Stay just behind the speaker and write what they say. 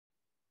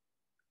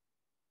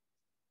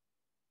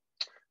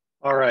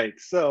All right,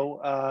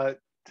 so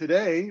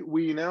today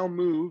we now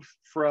move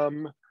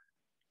from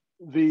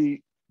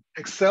the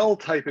Excel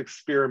type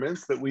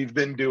experiments that we've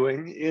been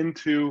doing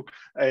into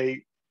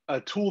a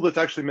tool that's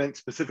actually meant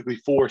specifically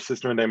for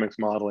system dynamics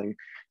modeling.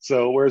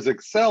 So whereas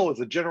Excel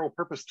is a general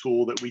purpose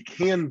tool that we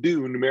can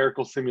do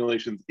numerical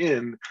simulations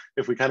in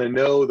if we kind of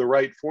know the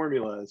right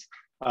formulas,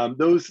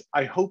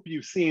 I hope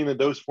you've seen that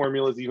those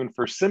formulas, even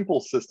for simple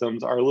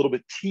systems, are a little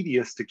bit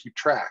tedious to keep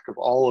track of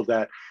all of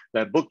that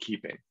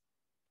bookkeeping.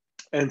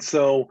 And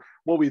so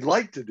what we'd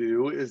like to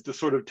do is to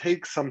sort of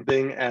take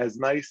something as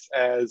nice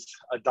as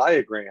a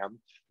diagram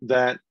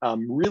that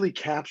really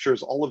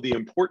captures all of the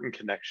important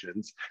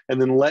connections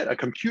and then let a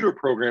computer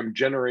program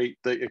generate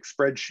the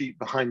spreadsheet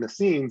behind the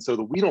scenes so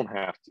that we don't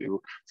have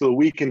to, so that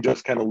we can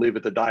just kind of live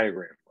at the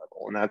diagram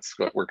level. And that's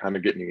what we're kind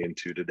of getting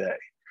into today.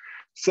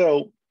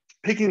 So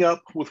picking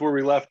up with where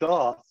we left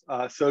off,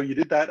 so you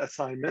did that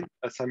assignment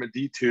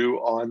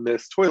D2 on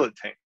this toilet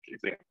tank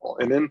example.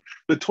 And in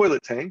the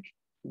toilet tank,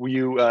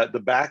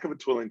 the back of a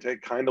toilet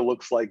tank kind of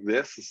looks like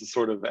this. This is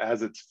sort of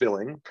as it's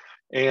filling.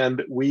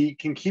 And we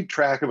can keep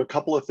track of a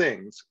couple of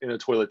things in a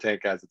toilet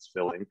tank as it's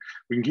filling.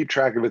 We can keep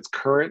track of its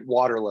current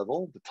water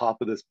level, the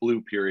top of this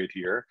blue period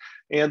here.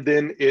 And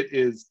then it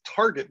is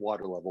target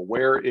water level,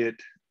 where it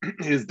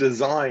is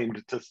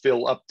designed to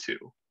fill up to.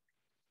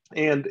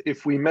 And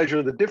if we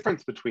measure the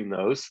difference between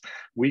those,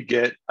 we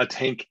get a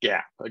tank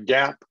gap, a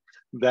gap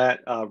that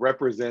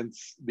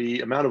represents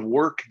the amount of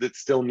work that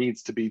still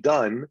needs to be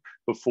done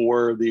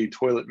before the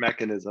toilet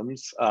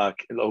mechanisms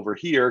over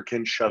here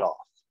can shut off.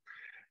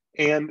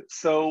 And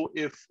so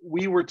if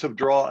we were to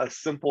draw a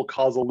simple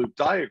causal loop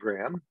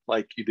diagram,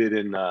 like you did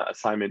in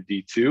assignment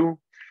D2,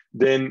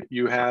 then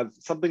you have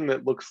something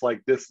that looks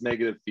like this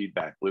negative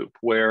feedback loop,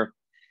 where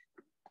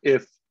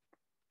if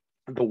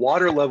the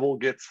water level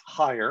gets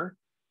higher,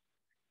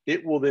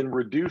 it will then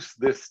reduce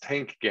this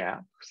tank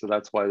gap. So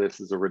that's why this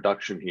is a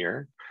reduction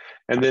here.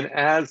 And then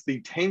as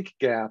the tank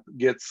gap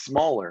gets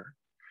smaller,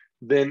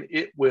 then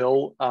it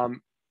will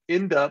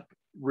end up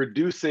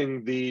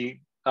reducing the,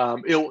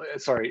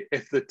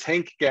 if the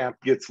tank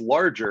gap gets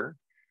larger,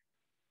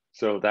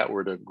 so if that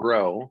were to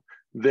grow,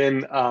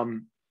 then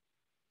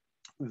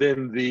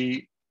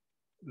the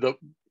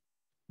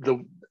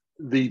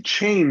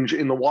change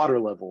in the water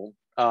level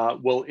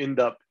will end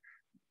up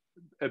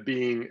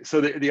being,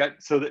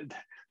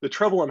 the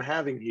trouble I'm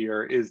having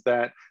here is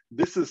that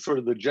this is sort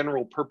of the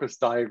general purpose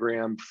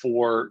diagram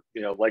for,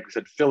 like I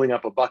said, filling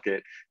up a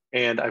bucket.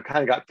 And I've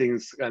kind of got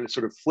things kind of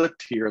sort of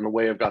flipped here in the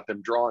way I've got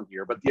them drawn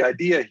here. But the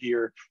idea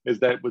here is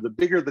that with the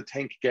bigger the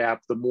tank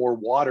gap, the more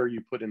water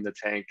you put in the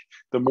tank.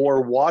 The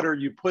more water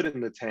you put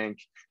in the tank,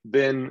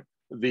 then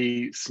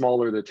the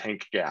smaller the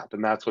tank gap.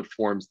 And that's what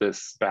forms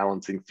this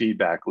balancing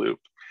feedback loop.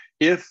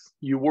 If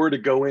you were to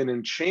go in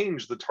and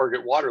change the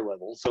target water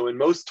level, so in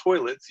most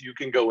toilets, you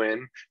can go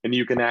in and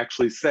you can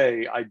actually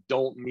say, I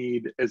don't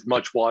need as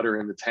much water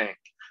in the tank.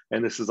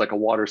 And this is like a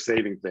water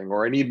saving thing,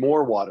 or I need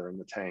more water in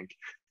the tank.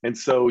 And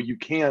so you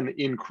can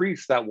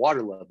increase that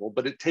water level,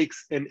 but it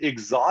takes an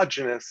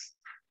exogenous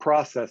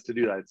process to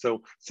do that.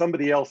 So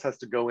somebody else has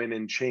to go in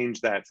and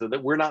change that, so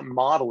that we're not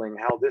modeling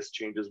how this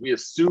changes. We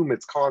assume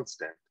it's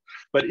constant.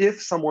 But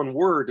if someone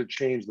were to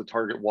change the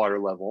target water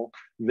level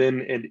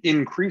and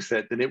increase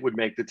it, then it would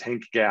make the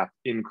tank gap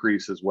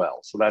increase as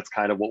well. So that's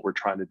kind of what we're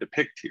trying to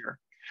depict here.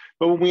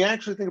 But when we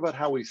actually think about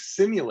how we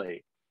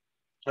simulate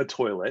a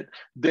toilet,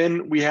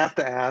 then we have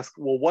to ask,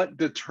 well, what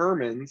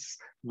determines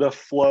the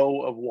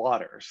flow of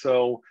water?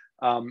 So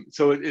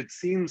it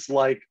seems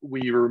like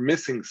we were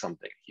missing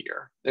something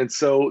here. And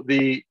so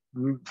the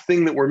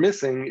thing that we're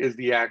missing is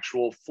the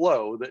actual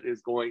flow that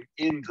is going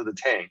into the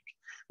tank,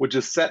 which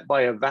is set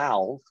by a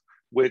valve,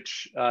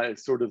 which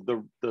is sort of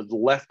the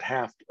left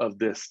half of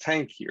this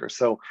tank here.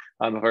 So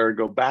if I were to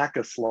go back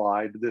a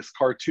slide, this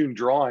cartoon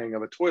drawing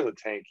of a toilet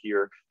tank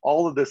here,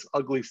 all of this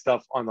ugly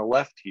stuff on the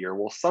left here,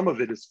 well, some of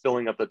it is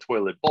filling up the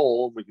toilet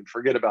bowl. We can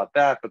forget about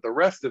that, but the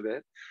rest of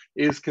it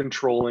is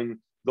controlling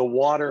the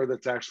water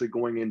that's actually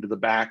going into the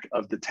back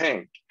of the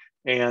tank.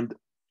 And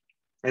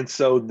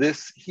so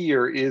this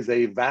here is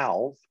a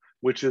valve,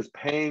 which is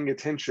paying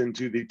attention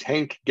to the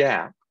tank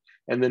gap.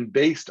 And then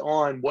based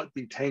on what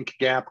the tank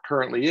gap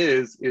currently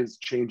is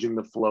changing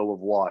the flow of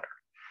water.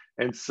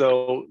 And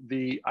so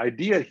the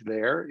idea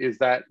there is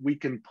that we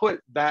can put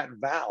that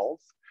valve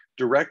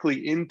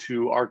directly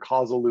into our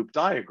causal loop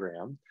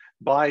diagram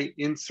by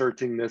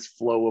inserting this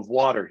flow of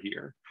water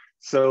here.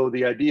 So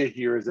the idea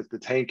here is if the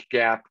tank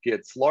gap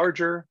gets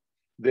larger,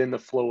 then the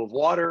flow of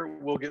water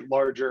will get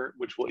larger,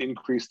 which will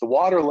increase the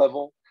water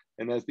level.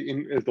 And as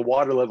the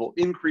water level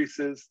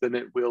increases, then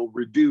it will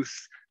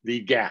reduce the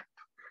gap.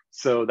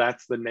 So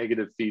that's the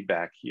negative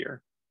feedback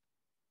here.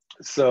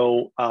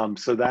 So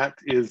that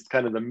is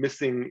kind of the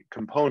missing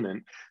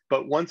component.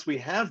 But once we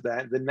have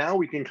that, then now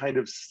we can kind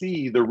of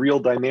see the real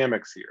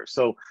dynamics here.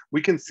 So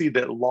we can see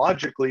that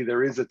logically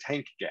there is a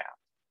tank gap.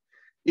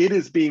 It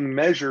is being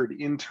measured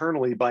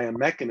internally by a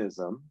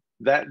mechanism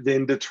that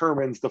then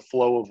determines the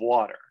flow of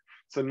water.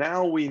 So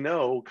now we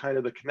know kind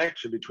of the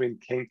connection between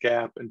tank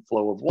gap and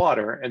flow of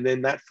water. And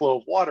then that flow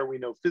of water we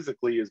know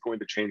physically is going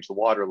to change the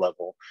water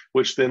level,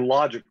 which then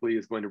logically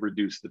is going to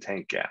reduce the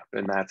tank gap.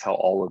 And that's how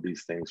all of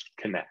these things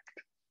connect.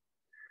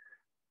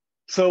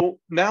 So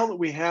now that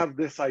we have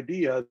this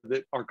idea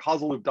that our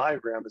causal loop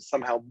diagram is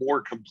somehow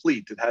more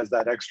complete, it has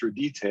that extra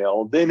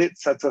detail, then it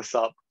sets us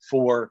up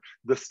for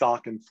the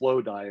stock and flow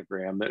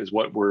diagram. That is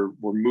what we're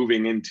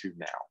moving into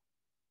now.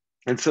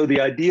 And so the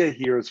idea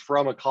here is,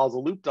 from a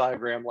causal loop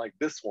diagram like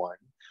this one,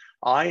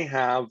 I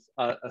have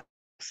a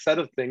set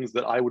of things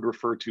that I would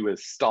refer to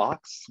as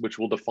stocks, which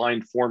we'll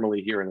define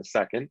formally here in a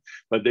second.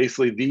 But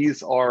basically,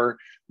 these are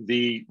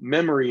the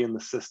memory in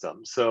the system.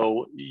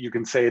 So you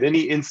can say at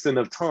any instant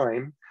of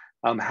time,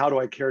 how do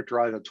I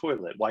characterize a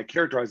toilet? Well, I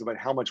characterize it by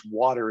how much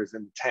water is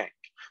in the tank.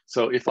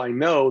 So if I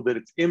know that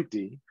it's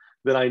empty,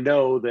 then I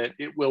know that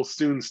it will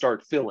soon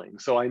start filling.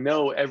 So I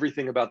know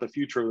everything about the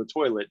future of the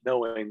toilet,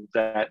 knowing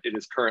that it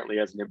is currently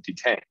as an empty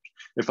tank.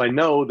 If I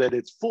know that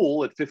it's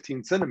full at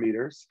 15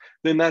 centimeters,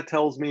 then that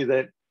tells me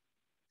that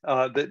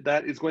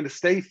that is going to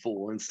stay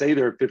full and stay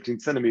there at 15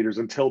 centimeters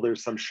until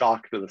there's some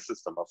shock to the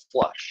system, a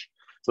flush.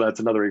 So that's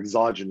another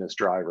exogenous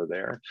driver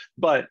there.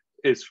 But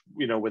it's,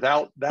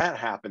 without that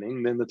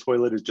happening, then the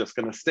toilet is just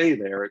going to stay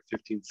there at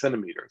 15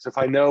 centimeters. If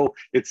I know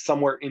it's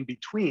somewhere in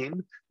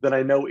between, then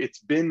I know it's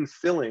been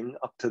filling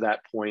up to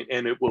that point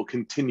and it will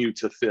continue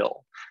to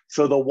fill.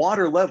 So the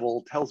water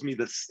level tells me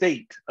the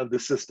state of the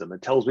system.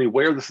 It tells me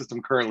where the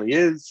system currently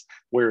is,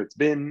 where it's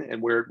been,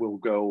 and where it will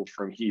go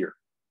from here.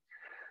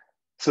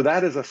 So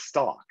that is a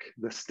stock.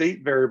 The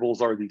state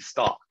variables are these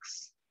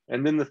stocks.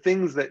 And then the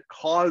things that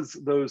cause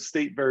those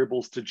state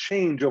variables to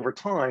change over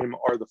time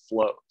are the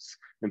flows.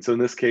 And so in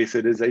this case,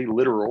 it is a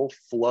literal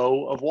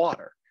flow of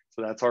water.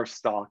 So that's our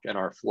stock and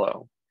our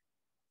flow.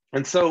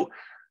 And so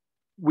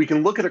we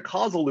can look at a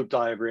causal loop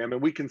diagram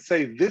and we can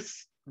say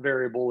this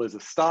variable is a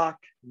stock,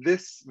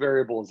 this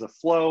variable is a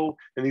flow,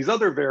 and these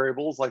other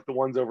variables, like the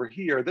ones over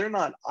here, they're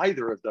not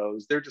either of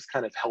those, they're just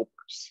kind of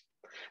helpers.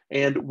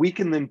 And we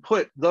can then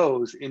put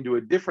those into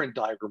a different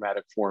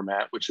diagrammatic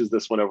format, which is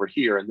this one over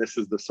here. And this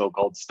is the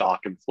so-called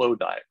stock and flow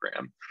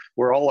diagram,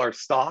 where all our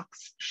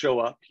stocks show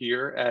up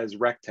here as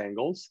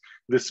rectangles.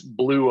 This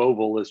blue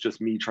oval is just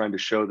me trying to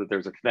show that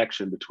there's a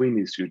connection between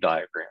these two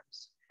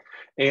diagrams.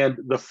 And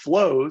the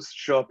flows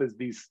show up as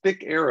these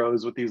thick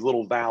arrows with these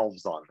little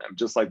valves on them,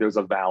 just like there's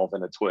a valve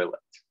in a toilet.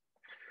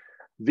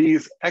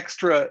 These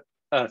extra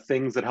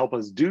things that help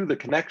us do the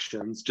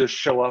connections just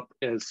show up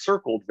as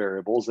circled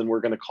variables, and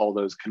we're going to call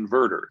those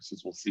converters,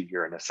 as we'll see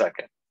here in a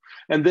second.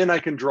 And then I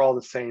can draw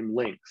the same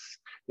links.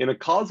 In a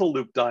causal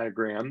loop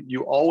diagram,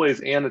 you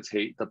always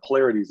annotate the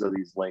polarities of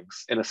these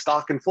links. In a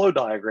stock and flow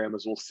diagram,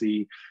 as we'll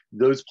see,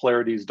 those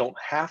polarities don't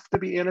have to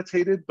be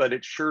annotated, but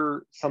it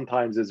sure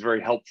sometimes is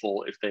very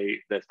helpful if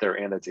they're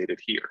annotated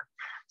here.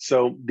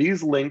 So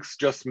these links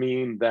just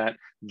mean that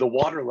the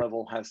water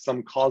level has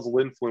some causal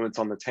influence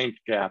on the tank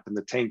gap, and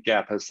the tank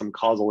gap has some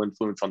causal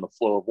influence on the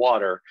flow of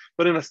water.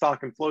 But in a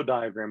stock and flow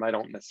diagram, I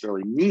don't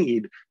necessarily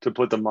need to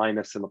put the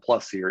minus and the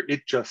plus here.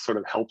 It just sort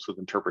of helps with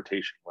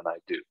interpretation when I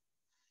do.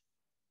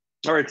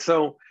 All right,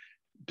 so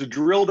to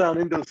drill down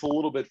into this a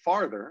little bit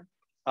farther,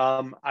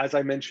 as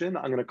I mentioned,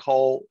 I'm going to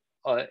call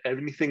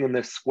anything in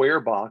this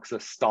square box a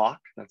stock.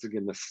 That's,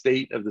 again, the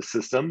state of the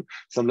system.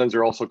 Sometimes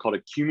they're also called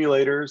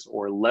accumulators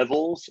or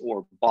levels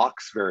or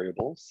box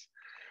variables.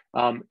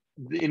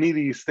 Any of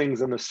these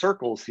things in the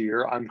circles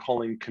here, I'm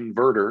calling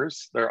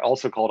converters. They're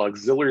also called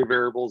auxiliary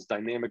variables,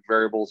 dynamic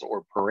variables,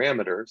 or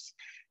parameters.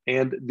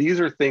 And these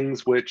are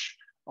things which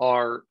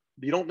are,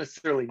 you don't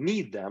necessarily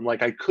need them.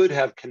 Like, I could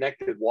have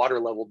connected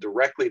water level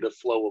directly to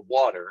flow of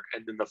water,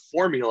 and then the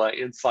formula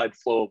inside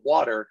flow of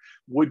water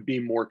would be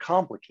more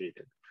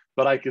complicated.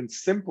 But I can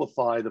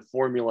simplify the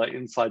formula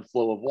inside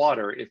flow of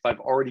water if I've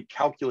already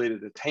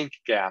calculated a tank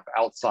gap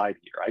outside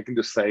here. I can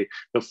just say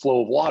the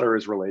flow of water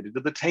is related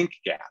to the tank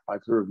gap.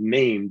 I've sort of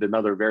named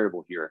another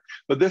variable here.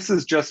 But this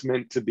is just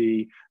meant to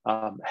be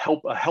a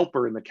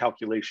helper in the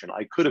calculation.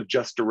 I could have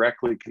just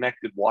directly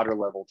connected water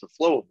level to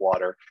flow of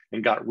water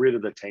and got rid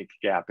of the tank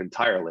gap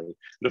entirely.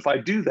 But if I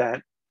do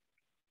that,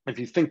 if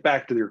you think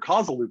back to your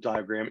causal loop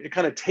diagram, it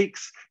kind of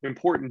takes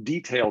important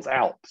details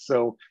out.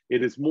 So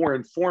it is more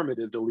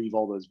informative to leave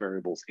all those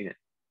variables in.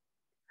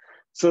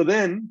 So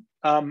then,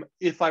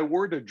 if I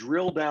were to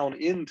drill down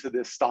into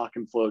this stock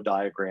and flow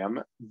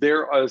diagram,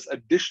 there is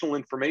additional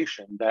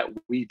information that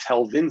we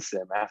tell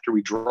Vensim after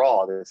we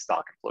draw this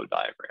stock and flow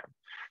diagram.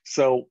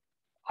 So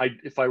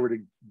if I were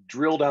to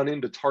drill down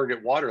into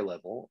target water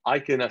level, I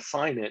can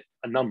assign it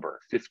a number,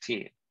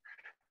 15.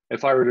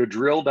 If I were to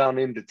drill down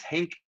into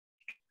tank,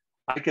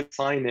 I can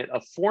assign it a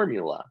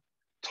formula,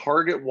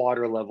 target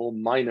water level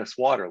minus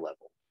water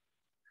level.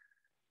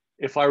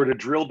 If I were to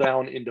drill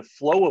down into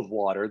flow of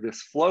water,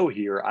 this flow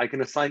here, I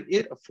can assign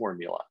it a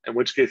formula, in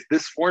which case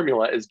this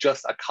formula is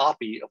just a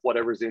copy of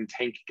whatever's in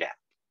tank gap.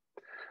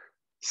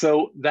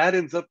 So that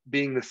ends up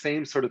being the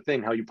same sort of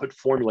thing, how you put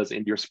formulas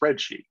into your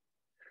spreadsheet.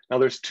 Now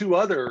there's two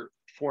other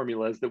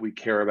formulas that we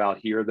care about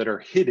here that are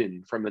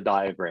hidden from the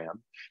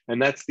diagram. And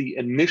that's the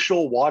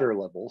initial water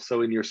level.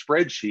 So in your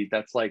spreadsheet,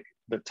 that's like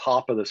the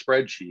top of the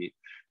spreadsheet.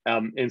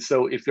 And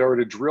so if I were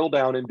to drill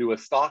down into a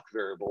stock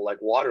variable like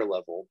water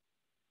level,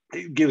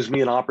 it gives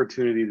me an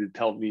opportunity to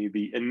tell me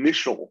the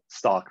initial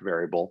stock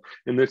variable.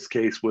 In this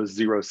case was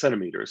 0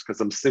 centimeters, because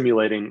I'm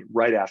simulating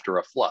right after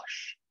a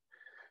flush.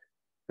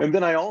 And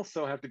then I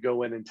also have to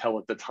go in and tell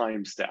it the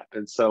time step.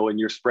 And so in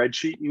your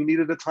spreadsheet, you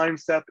needed a time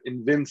step.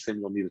 In Vensim,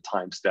 you'll need a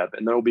time step.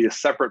 And there'll be a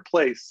separate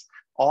place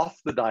off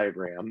the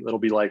diagram that'll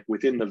be like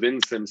within the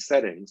Vensim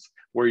settings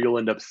where you'll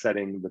end up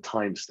setting the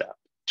time step.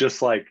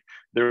 Just like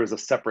there is a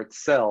separate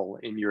cell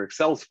in your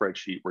Excel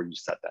spreadsheet where you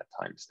set that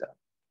time step.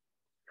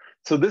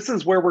 So this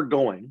is where we're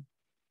going.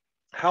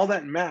 How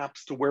that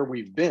maps to where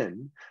we've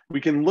been,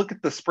 we can look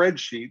at the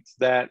spreadsheets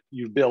that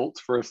you built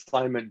for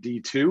assignment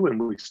D2,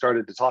 and we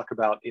started to talk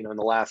about in the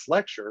last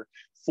lecture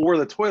for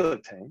the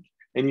toilet tank.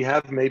 And you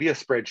have maybe a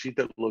spreadsheet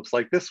that looks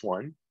like this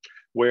one,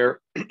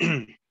 where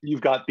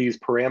you've got these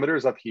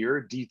parameters up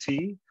here,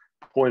 DT,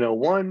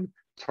 0.01,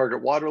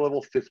 target water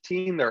level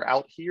 15, they're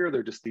out here.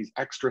 They're just these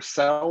extra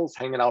cells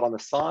hanging out on the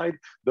side.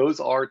 Those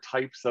are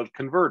types of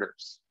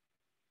converters.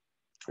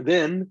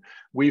 Then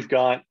we've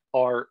got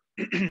our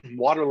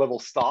water level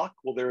stock.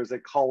 Well, there is a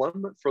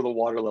column for the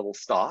water level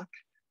stock.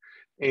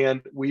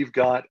 And we've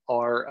got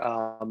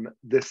our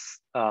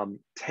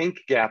tank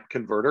gap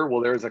converter.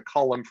 Well, there's a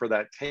column for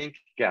that tank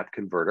gap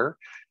converter.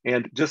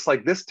 And just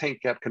like this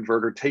tank gap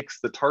converter takes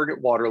the target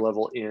water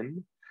level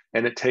in,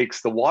 and it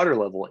takes the water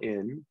level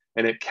in,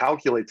 and it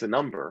calculates a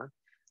number,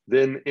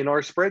 then in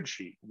our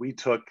spreadsheet, we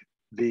took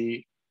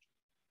the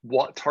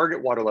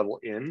target water level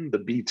in, the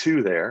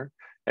B2 there,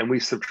 and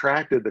we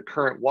subtracted the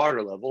current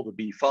water level, the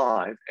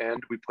B5,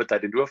 and we put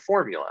that into a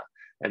formula.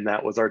 And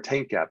that was our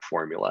tank gap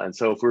formula. And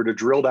so if we were to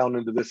drill down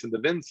into this in the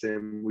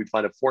Vensim, we'd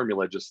find a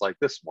formula just like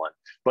this one,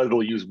 but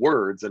it'll use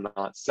words and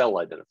not cell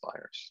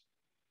identifiers.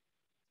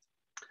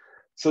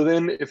 So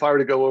then if I were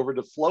to go over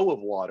to flow of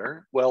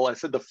water, well, I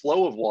said the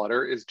flow of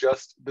water is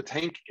just the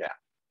tank gap.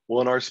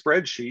 Well, in our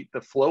spreadsheet,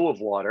 the flow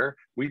of water,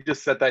 we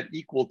just set that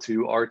equal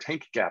to our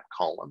tank gap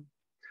column.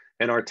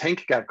 And our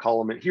tank gap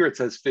column, and here it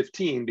says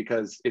 15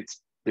 because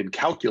it's been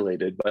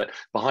calculated, but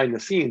behind the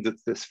scenes,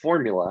 it's this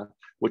formula,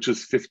 which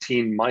is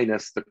 15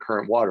 minus the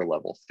current water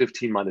level.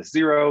 15 minus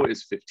 0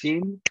 is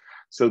 15.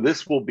 So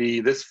this will be,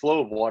 this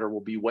flow of water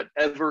will be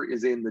whatever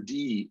is in the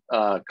D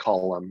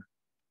column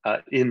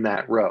in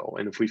that row.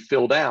 And if we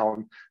fill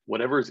down,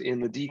 whatever's in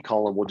the D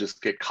column will just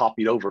get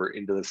copied over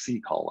into the C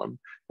column.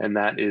 And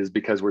that is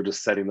because we're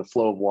just setting the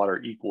flow of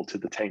water equal to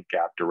the tank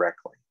gap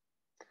directly.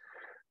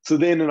 So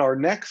then in our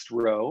next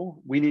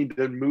row, we need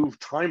to move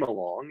time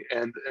along.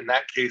 And in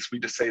that case, we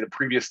just say the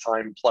previous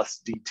time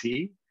plus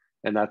DT.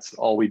 And that's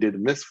all we did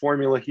in this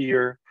formula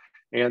here.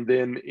 And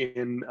then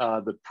in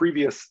the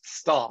previous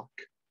stock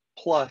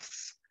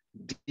plus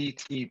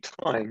DT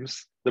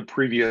times the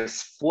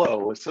previous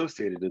flow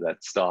associated to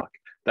that stock.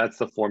 That's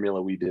the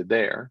formula we did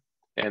there.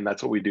 And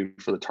that's what we do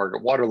for the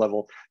target water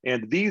level.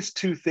 And these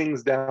two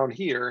things down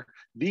here,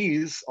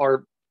 these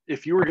are,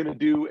 if you were going to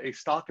do a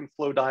stock and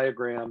flow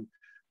diagram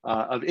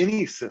of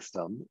any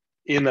system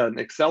in an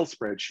Excel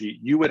spreadsheet,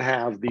 you would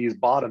have these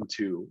bottom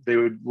two. They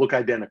would look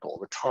identical.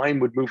 The time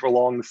would move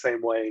along the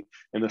same way,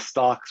 and the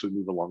stocks would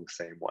move along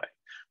the same way.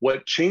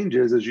 What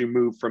changes as you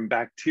move from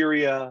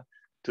bacteria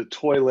to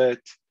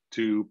toilet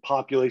to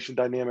population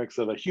dynamics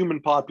of a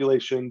human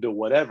population to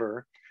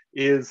whatever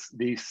is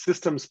the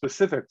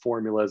system-specific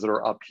formulas that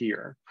are up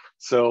here.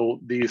 So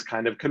these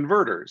kind of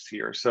converters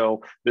here.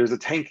 So there's a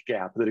tank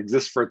gap that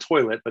exists for a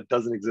toilet but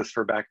doesn't exist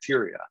for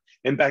bacteria.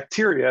 In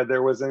bacteria,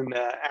 there was an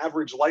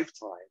average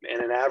lifetime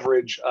and an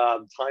average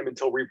time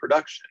until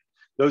reproduction.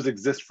 Those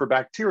exist for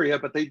bacteria,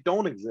 but they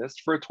don't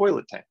exist for a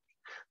toilet tank.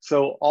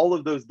 So all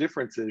of those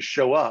differences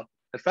show up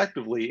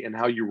effectively in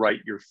how you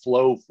write your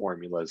flow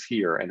formulas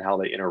here and how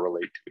they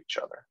interrelate to each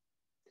other.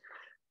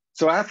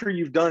 So after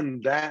you've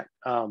done that,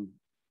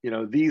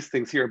 these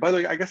things here. By the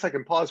way, I guess I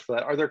can pause for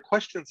that. Are there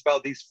questions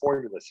about these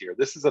formulas here?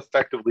 This is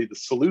effectively the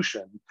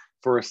solution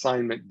for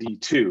assignment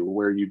D2,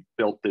 where you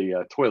built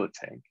the toilet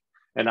tank.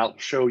 And I'll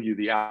show you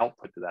the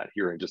output to that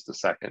here in just a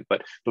second.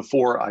 But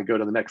before I go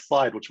to the next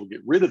slide, which will get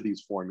rid of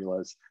these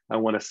formulas, I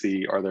want to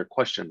see, are there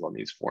questions on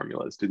these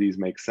formulas? Do these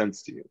make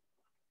sense to you?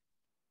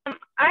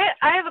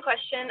 I have a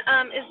question.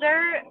 Is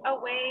there a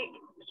way,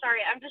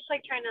 sorry, I'm just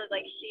like trying to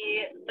like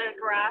see the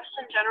graphs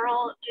in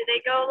general. Do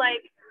they go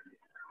like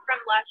from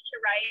left to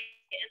right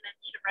and then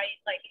to right?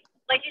 Like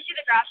you see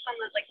the graphs on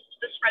the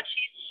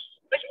spreadsheets,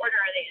 which order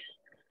are they in?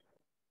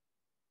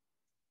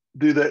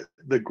 Do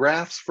the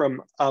graphs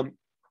from, well,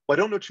 I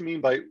don't know what you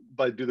mean by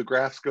do the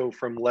graphs go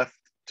from left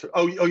to,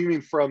 you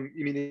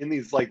mean in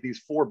these like these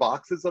four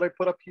boxes that I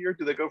put up here?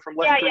 Do they go from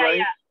left to right?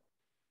 Yeah.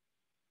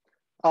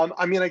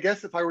 I mean, I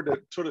guess if I were to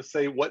sort of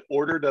say what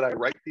order did I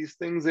write these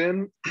things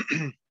in,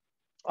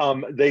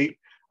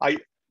 I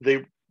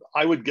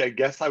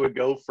guess I would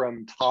go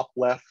from top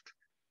left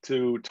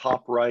to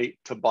top right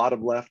to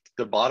bottom left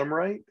to bottom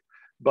right.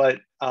 but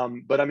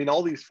I mean,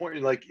 all these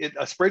formulas, like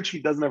a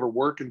spreadsheet doesn't ever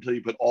work until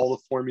you put all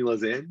the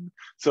formulas in.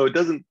 So it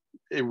doesn't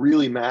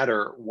really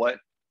matter what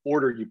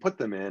order you put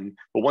them in,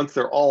 but once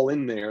they're all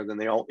in there, then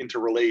they all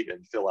interrelate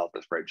and fill out the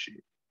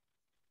spreadsheet.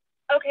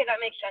 Okay, that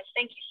makes sense.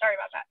 Thank you. Sorry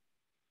about that.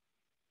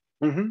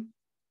 Mm-hmm.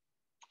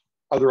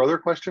 Are there other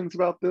questions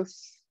about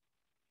this?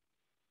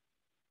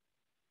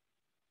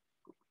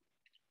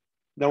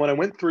 Now, when I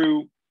went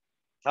through,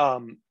 I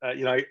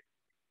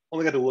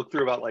only got to look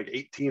through about like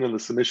 18 of the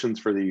submissions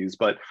for these,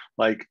 but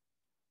like,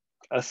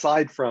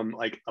 aside from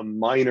like a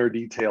minor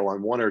detail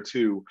on one or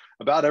two,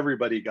 about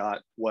everybody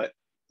got what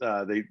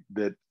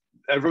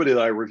everybody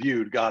that I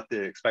reviewed got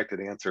the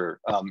expected answer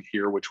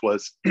here, which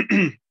was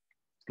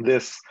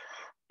this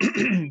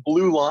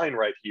blue line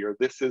right here.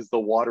 This is the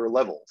water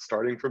level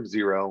starting from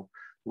 0,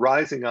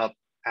 rising up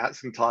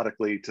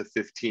asymptotically to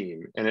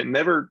 15. And it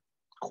never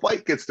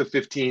quite gets to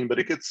 15, but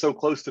it gets so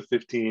close to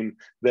 15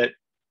 that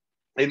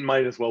it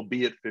might as well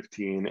be at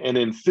 15. And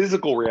in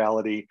physical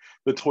reality,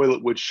 the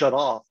toilet would shut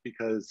off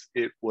because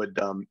it would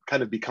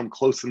kind of become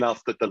close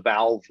enough that the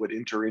valve would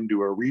enter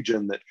into a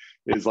region that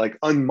is like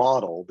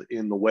unmodeled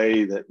in the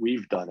way that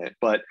we've done it.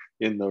 But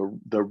in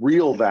the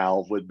real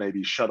valve would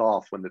maybe shut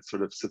off when it's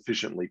sort of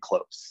sufficiently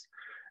close.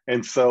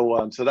 And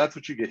so, so that's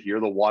what you get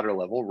here, the water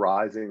level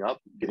rising up,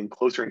 getting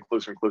closer and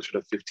closer and closer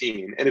to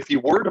 15. And if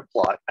you were to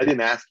plot, I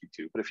didn't ask you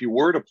to, but if you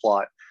were to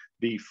plot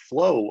the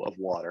flow of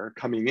water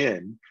coming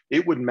in,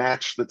 it would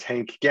match the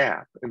tank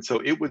gap. And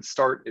so it would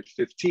start at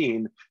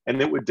 15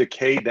 and it would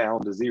decay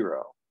down to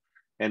 0.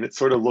 And it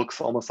sort of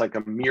looks almost like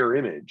a mirror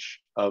image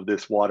of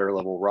this water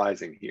level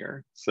rising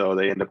here. So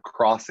they end up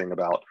crossing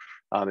about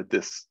at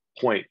this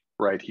point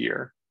right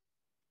here.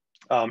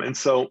 And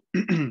so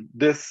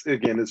this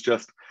again is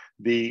just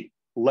the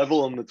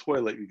level in the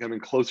toilet becoming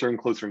closer and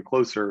closer and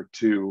closer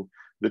to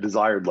the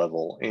desired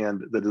level.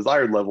 And the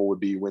desired level would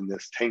be when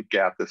this tank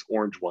gap, this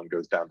orange one,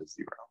 goes down to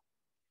 0.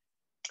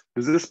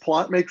 Does this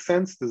plot make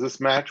sense? Does this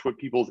match what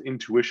people's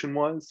intuition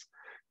was?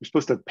 You're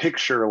supposed to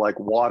picture like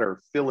water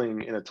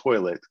filling in a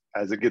toilet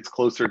as it gets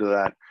closer to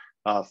that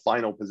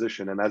final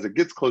position. And as it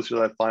gets closer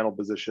to that final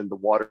position, the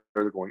water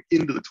going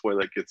into the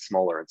toilet gets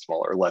smaller and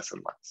smaller, less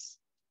and less.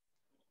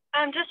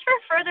 Just for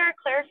further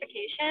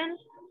clarification,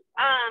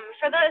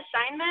 for the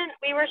assignment,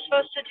 we were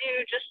supposed to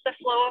do just the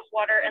flow of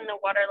water and the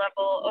water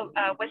level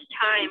with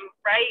time,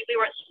 right? We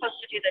weren't supposed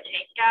to do the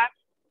tank gap,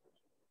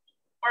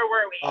 or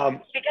were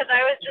we? Because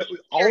I was just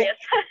curious.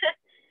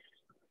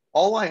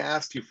 All I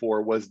asked you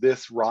for was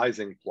this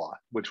rising plot,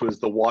 which was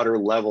the water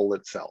level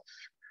itself.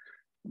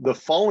 The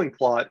falling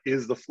plot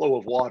is the flow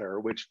of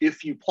water, which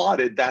if you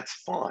plotted, that's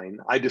fine.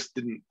 I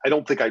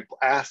don't think I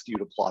asked you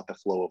to plot the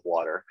flow of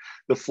water.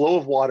 The flow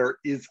of water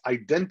is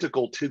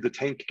identical to the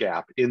tank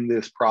gap in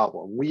this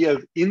problem. We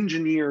have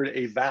engineered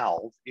a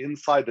valve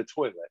inside the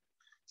toilet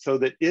so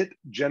that it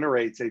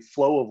generates a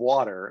flow of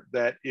water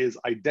that is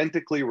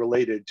identically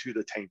related to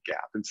the tank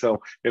gap. And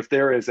so if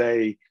there is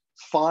a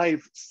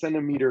 5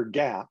 centimeter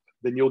gap,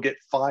 then you'll get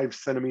 5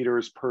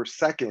 centimeters per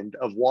second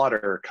of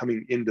water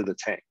coming into the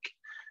tank.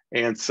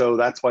 And so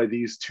that's why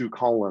these two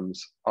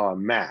columns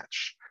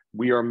match.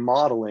 We are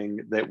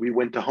modeling that we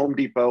went to Home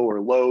Depot or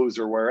Lowe's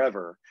or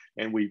wherever,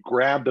 and we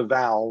grabbed a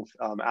valve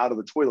out of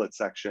the toilet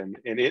section,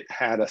 and it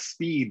had a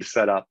speed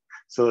set up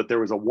so that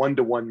there was a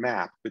 1-to-1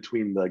 map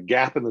between the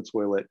gap in the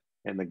toilet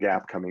and the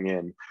gap coming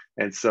in.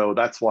 And so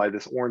that's why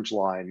this orange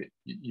line,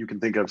 you can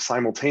think of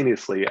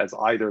simultaneously as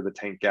either the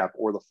tank gap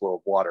or the flow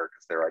of water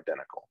because they're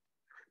identical.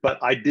 But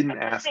I didn't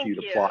ask you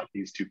to plot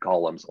these two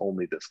columns,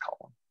 only this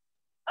column.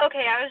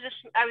 Okay, I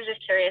was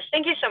just curious.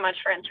 Thank you so much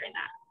for answering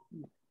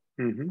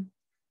that. Mm-hmm.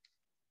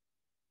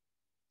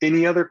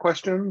 Any other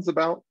questions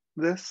about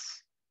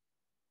this?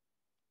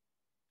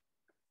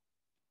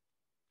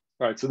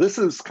 All right, so this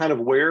is kind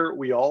of where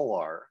we all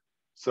are.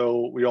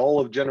 So we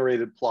all have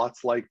generated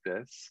plots like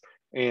this,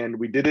 and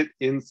we did it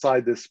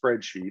inside this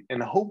spreadsheet.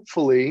 And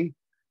hopefully,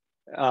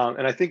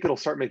 and I think it'll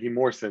start making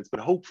more sense,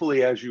 but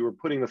hopefully as you were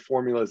putting the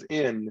formulas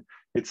in,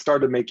 it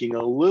started making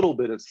a little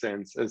bit of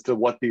sense as to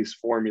what these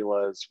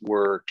formulas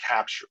were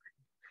capturing.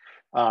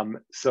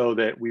 So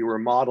that we were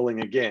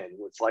modeling again.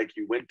 It's like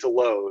you went to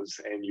Lowe's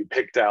and you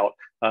picked out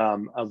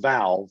a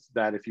valve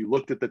that if you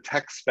looked at the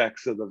tech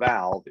specs of the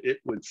valve, it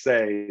would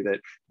say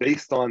that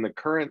based on the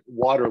current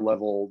water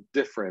level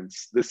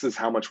difference, this is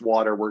how much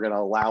water we're going to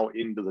allow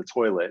into the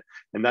toilet.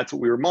 And that's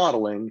what we were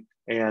modeling.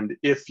 And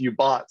if you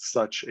bought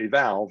such a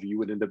valve, you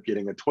would end up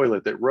getting a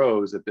toilet that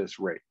rose at this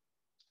rate.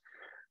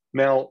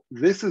 Now,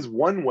 this is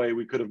one way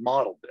we could have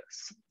modeled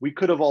this. We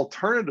could have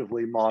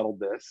alternatively modeled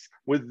this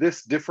with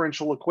this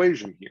differential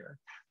equation here,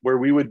 where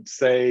we would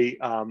say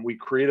we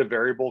create a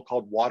variable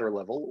called water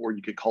level, or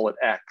you could call it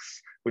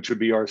x, which would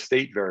be our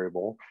state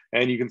variable.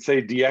 And you can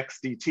say dx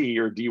dt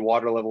or d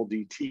water level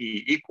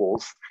dt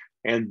equals,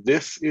 and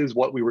this is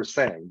what we were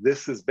saying.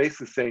 This is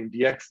basically saying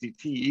dx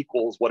dt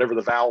equals whatever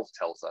the valve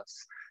tells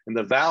us. And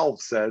the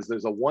valve says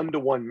there's a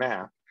 1-to-1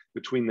 map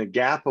between the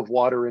gap of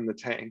water in the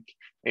tank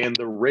and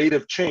the rate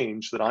of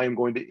change that I am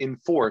going to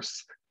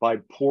enforce by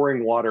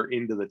pouring water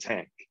into the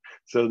tank.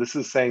 So this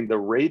is saying the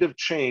rate of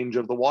change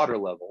of the water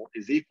level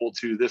is equal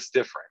to this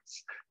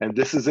difference. And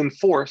this is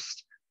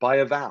enforced by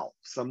a valve.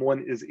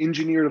 Someone is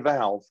engineered a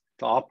valve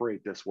to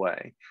operate this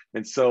way.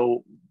 And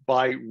so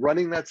by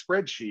running that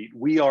spreadsheet,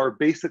 we are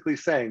basically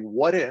saying,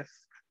 what if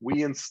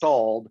we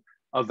installed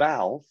a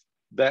valve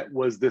that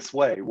was this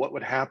way? What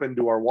would happen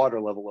to our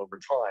water level over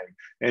time?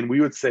 And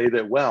we would say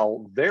that,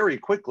 well, very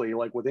quickly,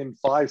 like within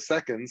 5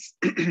 seconds,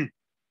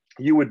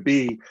 you would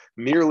be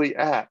nearly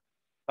at,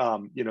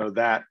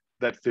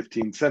 that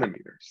 15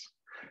 centimeters.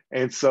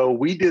 And so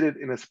we did it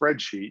in a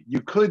spreadsheet.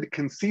 You could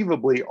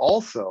conceivably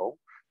also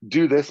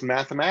do this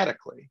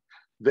mathematically.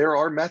 There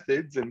are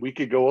methods, and we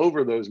could go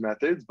over those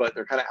methods, but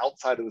they're kind of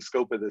outside of the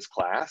scope of this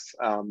class,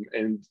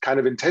 and kind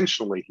of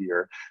intentionally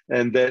here,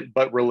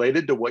 but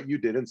related to what you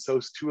did in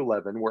SOS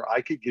 211, where I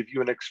could give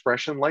you an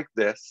expression like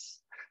this,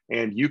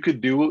 and you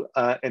could do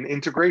an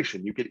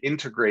integration. You could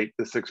integrate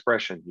this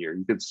expression here.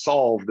 You could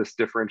solve this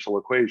differential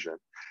equation,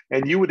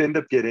 and you would end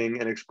up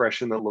getting an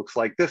expression that looks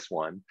like this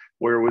one,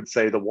 where it would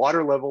say the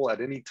water level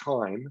at any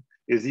time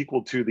is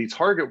equal to the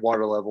target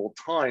water level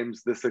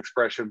times this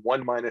expression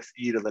 1 minus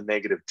e to the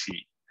negative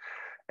t.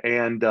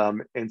 And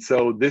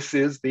so this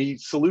is the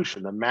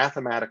solution, the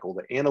mathematical,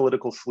 the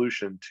analytical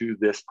solution to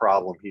this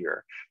problem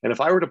here. And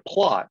if I were to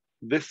plot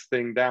this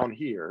thing down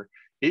here,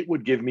 it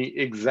would give me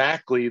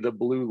exactly the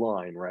blue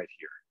line right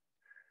here.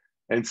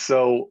 And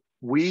so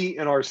we,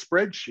 in our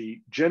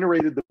spreadsheet,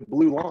 generated the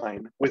blue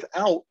line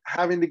without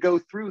having to go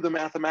through the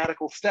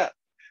mathematical step.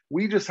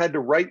 We just had to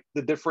write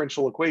the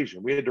differential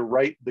equation. We had to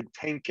write the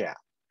tank gap.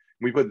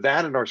 We put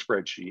that in our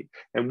spreadsheet.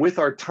 And with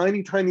our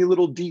tiny, tiny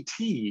little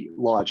DT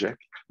logic,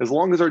 as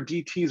long as our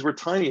DTs were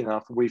tiny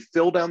enough, we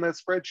fill down that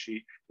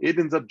spreadsheet, it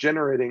ends up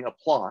generating a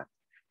plot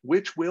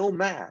which will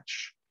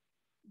match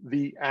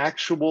the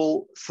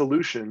actual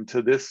solution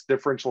to this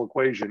differential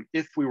equation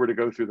if we were to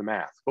go through the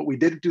math. But we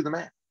didn't do the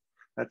math.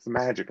 That's the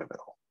magic of it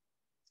all.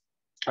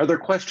 Are there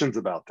questions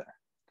about that?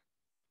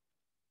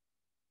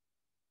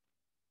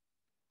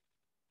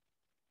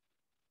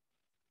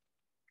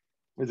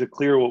 Is it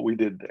clear what we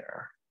did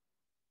there?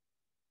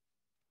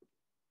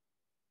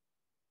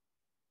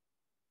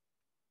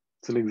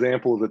 It's an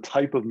example of the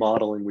type of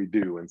modeling we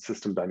do in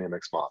system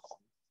dynamics modeling.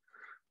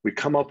 We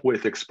come up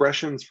with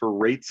expressions for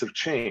rates of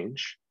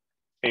change,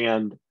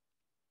 and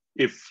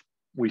if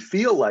we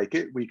feel like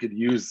it, we could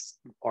use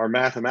our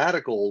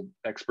mathematical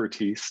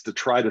expertise to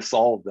try to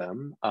solve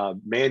them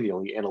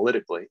manually,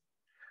 analytically.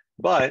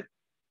 But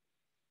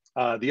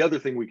the other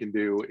thing we can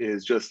do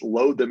is just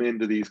load them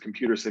into these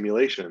computer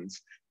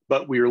simulations,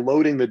 but we are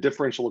loading the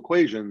differential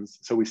equations,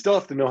 so we still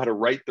have to know how to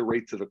write the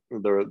rates of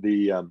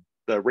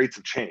the rates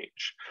of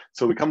change.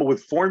 So we come up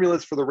with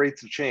formulas for the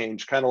rates of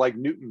change, kind of like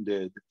Newton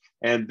did,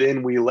 and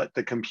then we let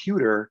the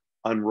computer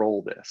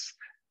unroll this.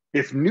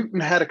 If Newton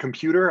had a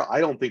computer,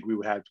 I don't think we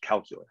would have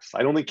calculus.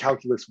 I don't think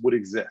calculus would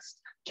exist.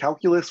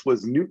 Calculus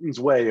was Newton's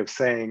way of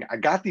saying, I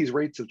got these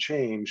rates of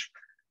change.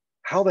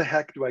 How the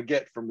heck do I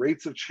get from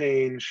rates of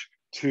change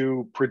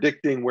to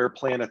predicting where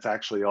planets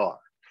actually are?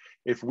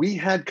 If we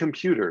had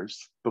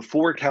computers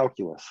before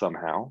calculus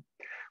somehow,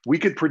 we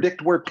could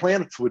predict where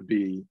planets would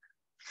be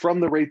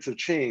from the rates of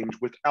change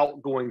without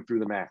going through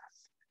the math.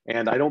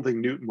 And I don't think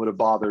Newton would have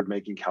bothered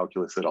making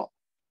calculus at all.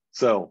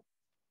 So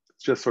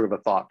it's just sort of a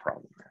thought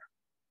problem there.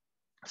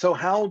 So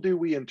how do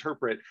we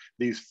interpret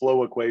these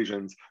flow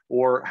equations,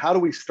 or how do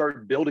we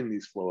start building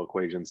these flow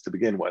equations to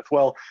begin with?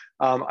 Well,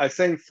 I was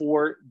saying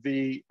for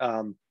the,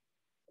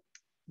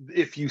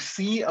 if you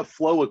see a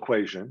flow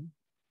equation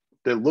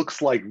that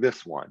looks like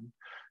this one,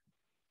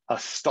 a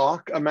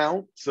stock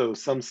amount, so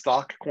some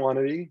stock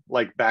quantity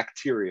like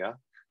bacteria,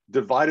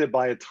 divided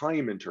by a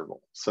time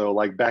interval. So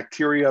like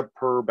bacteria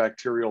per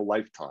bacterial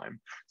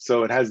lifetime.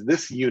 So it has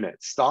this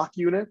unit, stock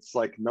units,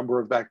 like number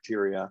of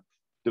bacteria,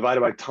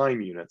 divided by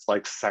time units,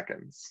 like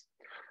seconds.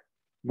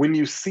 When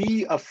you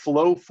see a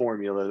flow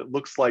formula that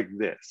looks like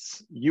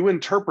this, you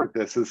interpret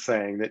this as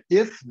saying that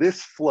if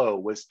this flow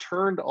was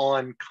turned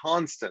on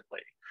constantly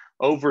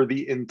over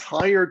the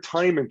entire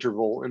time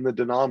interval in the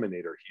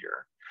denominator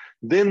here,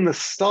 then the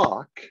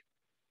stock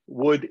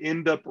would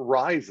end up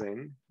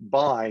rising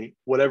by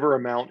whatever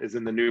amount is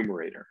in the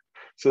numerator.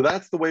 So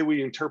that's the way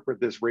we interpret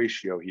this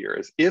ratio here,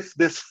 is if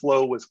this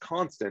flow was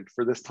constant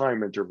for this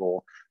time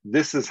interval,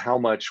 this is how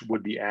much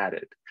would be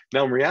added.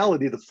 Now, in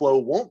reality, the flow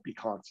won't be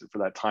constant for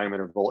that time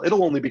interval.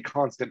 It'll only be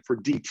constant for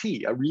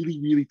dt, a really,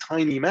 really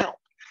tiny amount.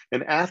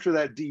 And after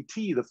that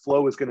dt, the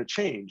flow is going to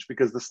change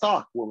because the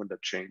stock will end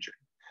up changing.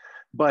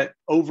 But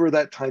over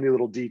that tiny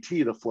little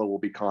dt, the flow will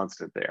be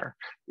constant there.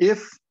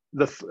 If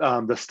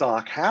the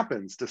stock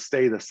happens to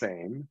stay the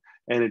same,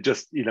 and it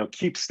just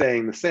keeps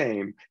staying the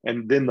same,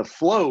 and then the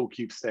flow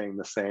keeps staying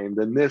the same,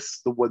 then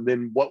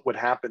then what would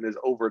happen is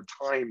over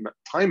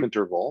time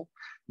interval,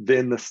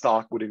 then the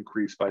stock would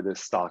increase by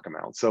this stock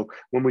amount. So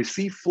when we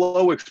see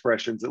flow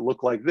expressions that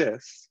look like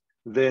this,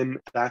 then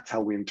that's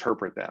how we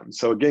interpret them.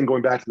 So again,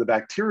 going back to the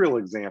bacterial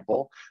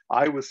example,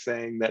 I was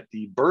saying that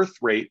the birth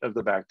rate of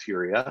the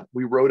bacteria,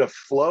 we wrote a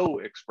flow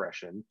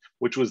expression,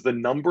 which was the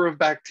number of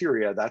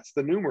bacteria, that's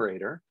the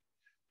numerator,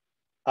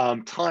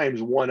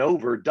 times 1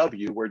 over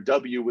W, where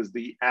W was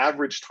the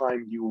average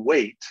time you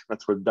wait.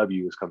 That's where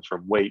W comes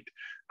from, wait.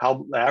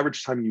 How the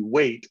average time you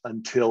wait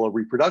until a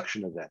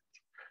reproduction event.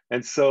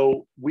 And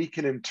so we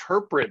can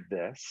interpret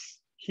this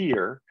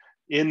here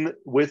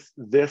with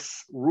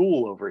this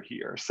rule over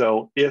here.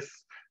 So if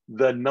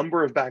the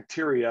number of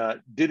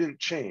bacteria didn't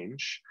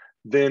change,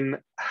 then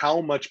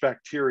how much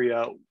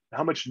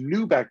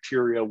new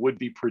bacteria would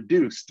be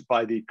produced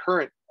by the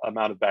current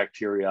amount of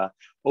bacteria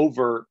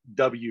over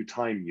W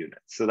time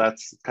units. So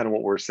that's kind of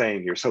what we're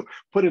saying here. So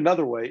put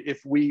another way,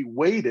 if we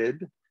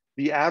weighted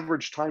the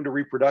average time to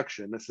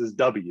reproduction, this is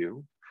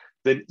W,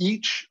 then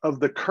each of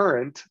the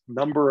current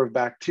number of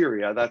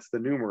bacteria, that's the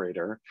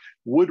numerator,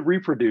 would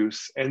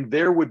reproduce, and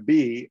there would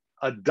be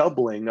a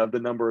doubling of the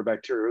number of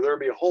bacteria. There would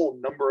be a whole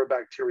number of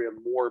bacteria,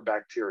 more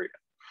bacteria.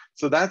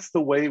 So that's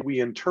the way we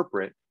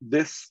interpret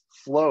this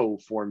flow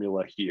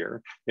formula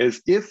here,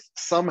 is if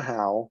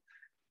somehow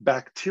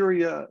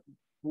bacteria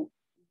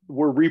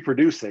were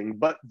reproducing,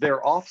 but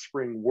their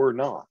offspring were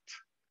not,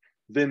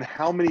 then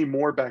how many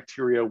more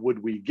bacteria would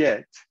we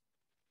get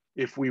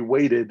if we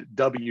weighted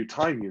W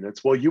time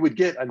units? Well, you would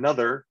get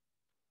another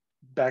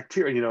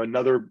bacteria,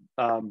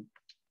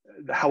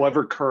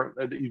 however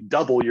current, you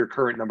double your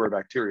current number of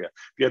bacteria.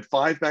 If you had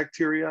 5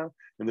 bacteria,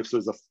 and this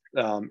was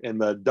and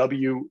the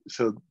W,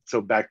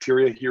 so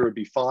bacteria here would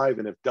be 5,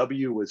 and if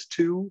W was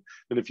 2,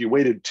 then if you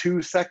waited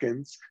 2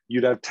 seconds,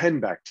 you'd have 10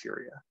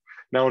 bacteria.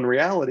 Now, in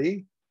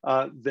reality,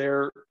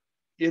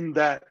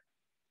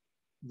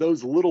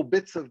 those little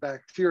bits of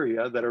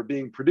bacteria that are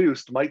being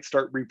produced might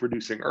start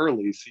reproducing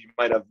early. So you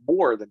might have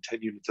more than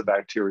 10 units of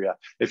bacteria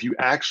if you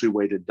actually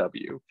weighted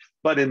W.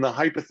 But in the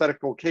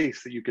hypothetical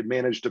case that you could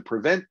manage to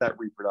prevent that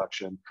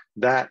reproduction,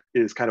 that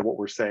is kind of what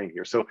we're saying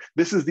here. So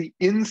this is the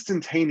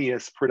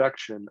instantaneous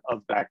production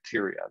of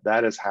bacteria.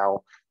 That is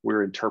how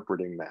we're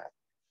interpreting that.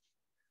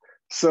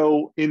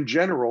 So in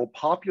general,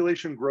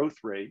 population growth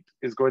rate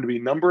is going to be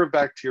number of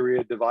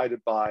bacteria divided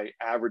by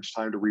average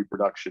time to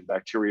reproduction,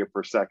 bacteria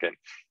per second.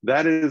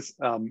 That is,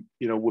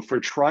 if we're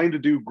trying to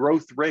do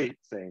growth rate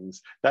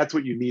things, that's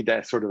what you need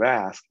to sort of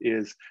ask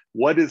is,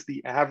 what is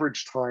the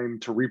average time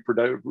to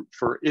reproduce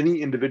for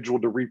any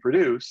individual to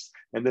reproduce?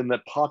 And then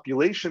the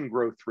population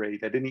growth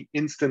rate at any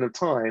instant of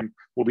time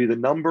will be the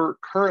number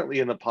currently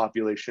in the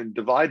population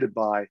divided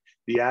by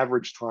the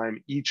average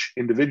time each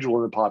individual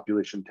in the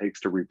population takes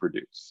to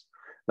reproduce.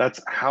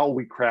 That's how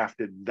we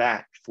crafted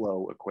that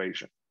flow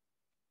equation.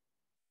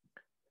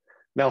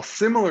 Now,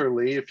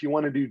 similarly, if you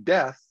want to do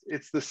death,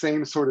 it's the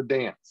same sort of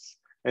dance.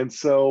 And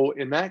so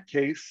in that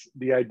case,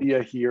 the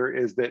idea here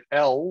is that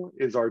L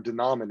is our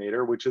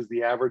denominator, which is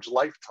the average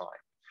lifetime.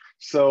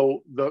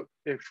 So the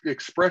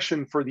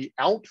expression for the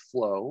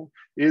outflow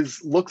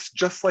looks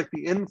just like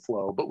the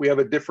inflow, but we have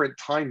a different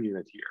time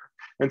unit here.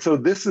 And so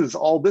this is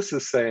all this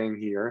is saying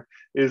here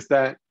is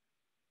that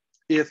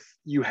if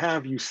you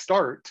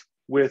start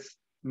with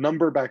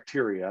number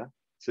bacteria,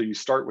 so you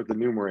start with the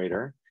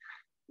numerator,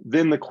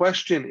 then the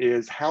question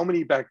is, how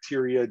many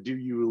bacteria do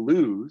you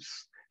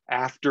lose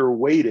after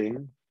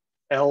waiting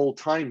L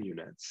time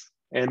units?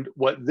 And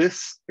what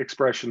this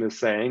expression is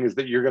saying is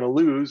that you're going to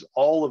lose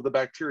all of the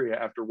bacteria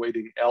after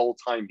waiting L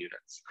time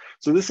units.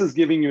 So this is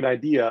giving you an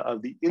idea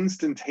of the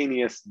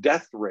instantaneous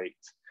death rate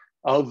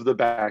of the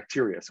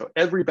bacteria. So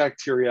every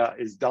bacteria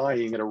is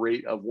dying at a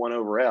rate of 1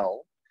 over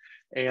L.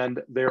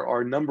 And there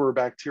are a number of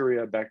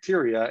bacteria,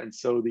 and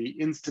so the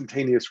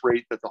instantaneous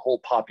rate that the whole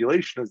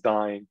population is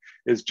dying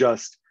is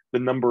just the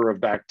number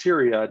of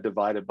bacteria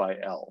divided by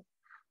L.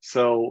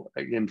 So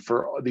again,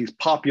 for these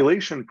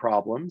population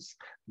problems,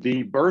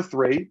 the birth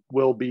rate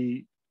will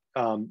be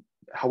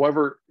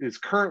however is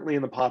currently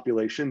in the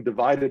population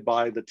divided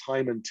by the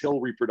time until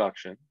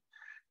reproduction.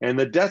 And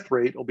the death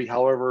rate will be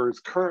however is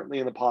currently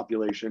in the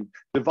population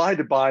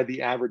divided by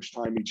the average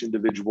time each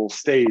individual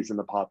stays in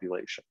the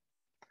population.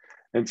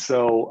 And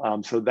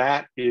so, so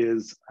that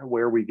is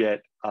where we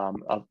get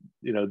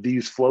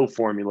these flow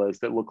formulas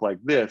that look like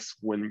this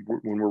when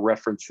we're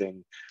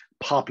referencing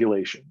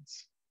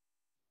populations.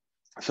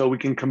 So we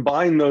can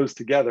combine those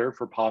together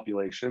for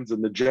populations,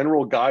 and the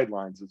general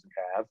guidelines as we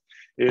have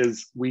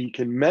is we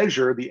can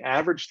measure the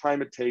average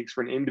time it takes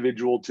for an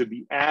individual to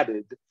be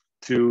added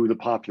to the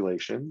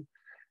population,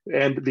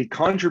 and the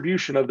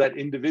contribution of that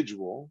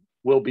individual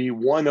will be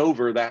 1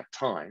 over that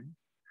time.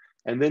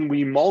 And then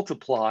we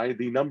multiply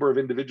the number of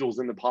individuals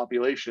in the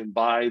population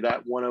by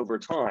that 1 over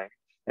time.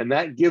 And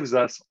that gives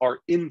us our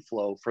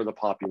inflow for the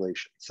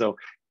population. So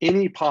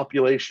any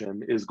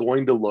population is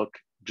going to look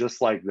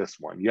just like this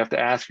one. You have to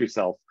ask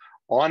yourself,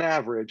 on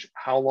average,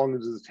 how long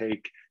does it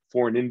take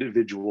for an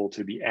individual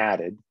to be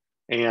added?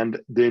 And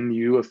then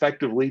you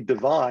effectively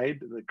divide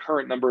the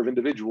current number of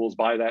individuals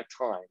by that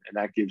time, and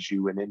that gives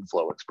you an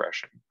inflow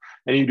expression.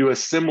 And you do a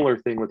similar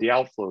thing with the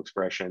outflow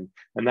expression,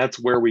 and that's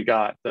where we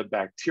got the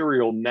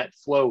bacterial net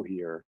flow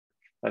here.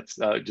 That's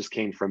just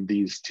came from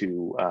these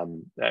two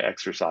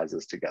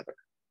exercises together.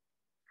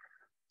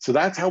 So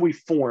that's how we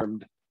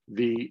formed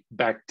the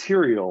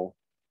bacterial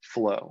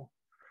flow.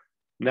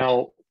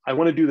 Now, I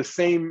want to do the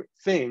same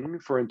thing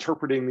for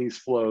interpreting these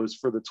flows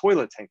for the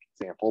toilet tank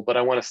example, but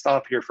I want to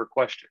stop here for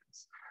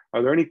questions.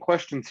 Are there any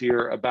questions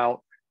here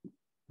about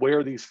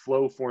where these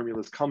flow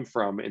formulas come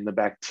from in the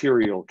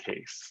bacterial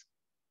case?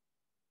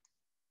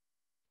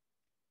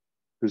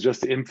 Because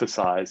just to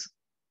emphasize,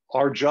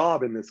 our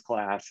job in this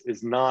class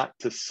is not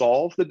to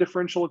solve the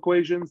differential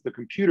equations. The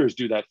computers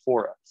do that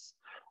for us.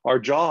 Our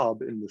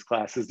job in this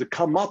class is to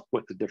come up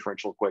with the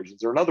differential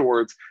equations, or in other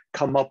words,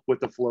 come up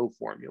with the flow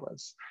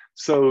formulas.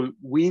 So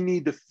we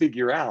need to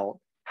figure out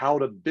how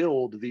to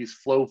build these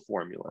flow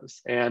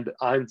formulas. And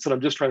I'm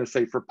just trying to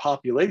say, for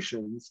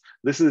populations,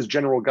 this is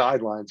general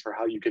guidelines for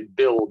how you can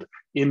build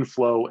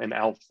inflow and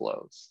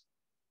outflows.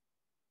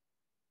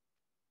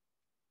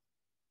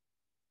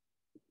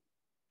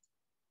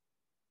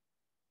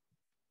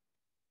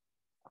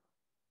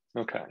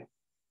 Okay.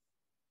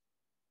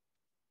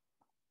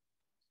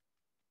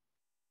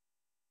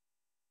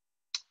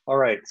 All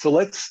right, so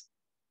let's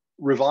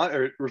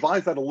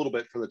revise that a little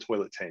bit for the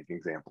toilet tank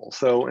example.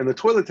 So in the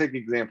toilet tank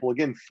example,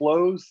 again,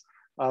 flows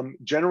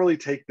generally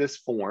take this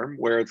form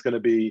where it's going to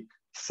be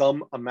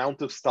some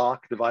amount of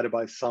stock divided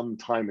by some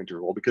time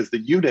interval, because the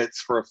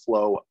units for a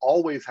flow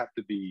always have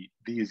to be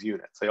these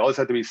units. They always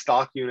have to be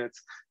stock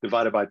units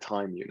divided by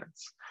time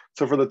units.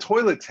 So for the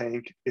toilet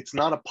tank, it's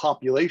not a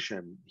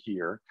population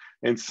here.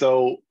 And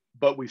so,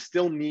 but we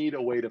still need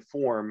a way to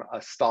form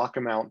a stock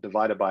amount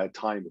divided by a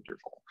time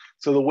interval.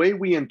 So the way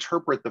we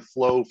interpret the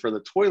flow for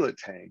the toilet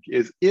tank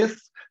is, if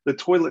the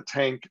toilet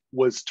tank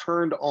was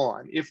turned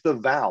on, if the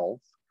valve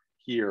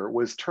here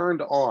was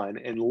turned on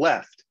and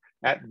left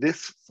at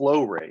this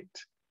flow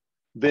rate,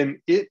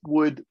 then it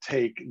would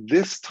take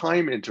this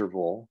time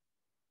interval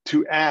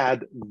to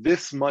add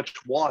this much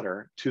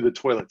water to the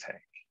toilet tank.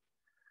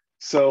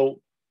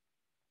 So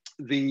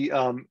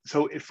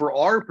for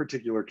our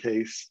particular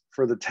case,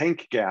 for the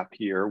tank gap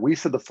here, we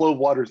said the flow of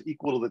water is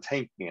equal to the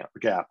tank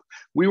gap.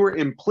 We were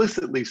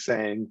implicitly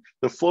saying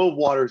the flow of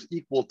water is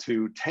equal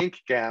to tank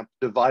gap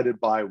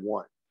divided by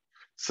 1.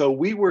 So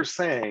we were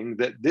saying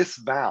that this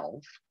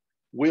valve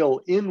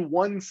will, in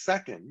 1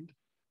 second,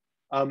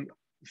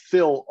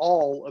 fill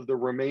all of the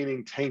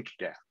remaining tank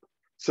gap.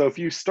 So if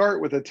you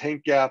start with a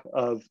tank gap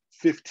of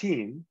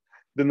 15,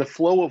 then the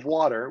flow of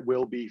water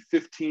will be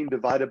 15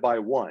 divided by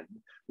 1,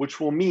 which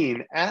will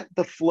mean at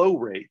the flow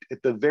rate,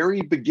 at the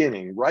very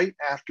beginning, right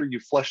after you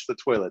flush the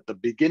toilet, the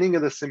beginning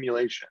of the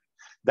simulation,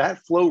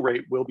 that flow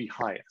rate will be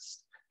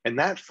highest. And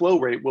that flow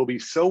rate will be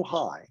so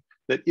high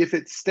that if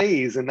it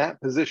stays in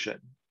that position,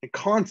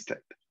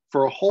 constant,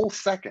 for a whole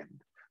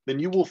second, then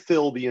you will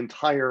fill the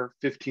entire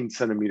 15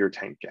 centimeter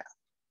tank gap.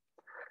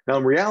 Now,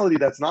 in reality,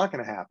 that's not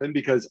going to happen,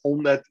 because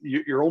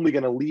you're only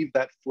going to leave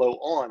that flow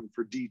on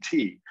for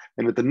DT.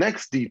 And at the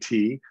next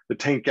DT, the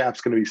tank gap's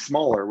going to be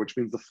smaller, which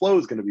means the flow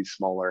is going to be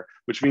smaller,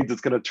 which means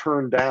it's going to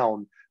turn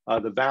down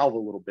the valve a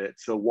little bit,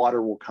 so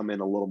water will come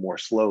in a little more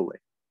slowly.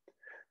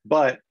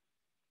 But,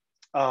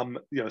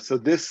 so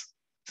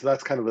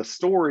that's kind of the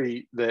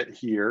story, that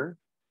here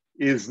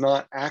is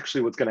not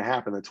actually what's going to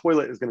happen. The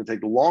toilet is going to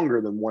take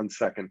longer than 1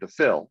 second to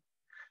fill.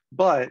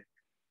 But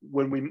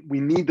when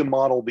we need to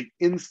model the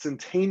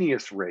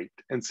instantaneous rate.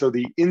 And so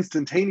the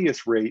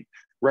instantaneous rate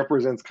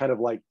represents kind of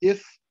like,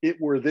 if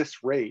it were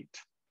this rate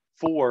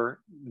for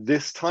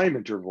this time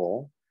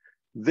interval,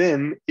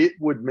 then it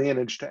would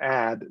manage to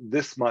add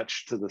this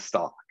much to the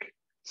stock.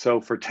 So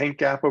for tank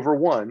gap over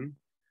 1,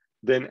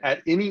 then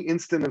at any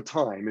instant of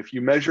time, if you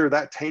measure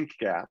that tank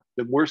gap,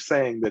 then we're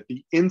saying that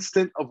the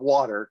instant of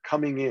water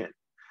coming in,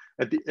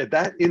 at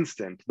that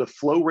instant, the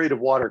flow rate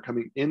of water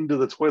coming into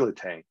the toilet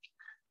tank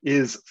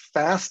is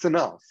fast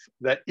enough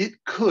that it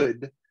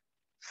could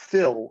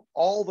fill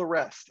all the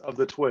rest of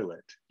the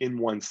toilet in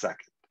 1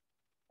 second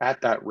at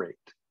that rate.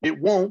 It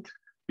won't,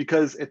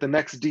 because at the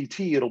next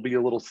DT, it'll be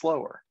a little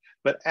slower.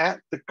 But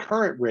at the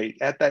current rate,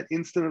 at that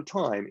instant of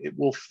time, it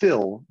will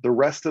fill the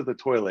rest of the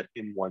toilet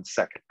in 1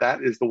 second.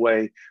 That is the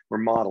way we're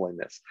modeling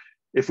this.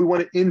 If we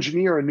want to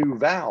engineer a new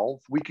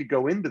valve, we could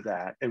go into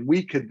that and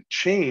we could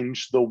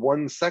change the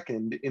 1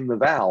 second in the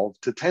valve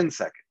to 10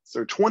 seconds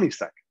or 20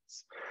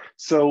 seconds.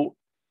 So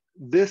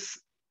this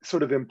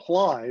sort of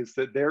implies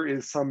that there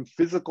is some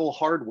physical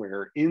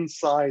hardware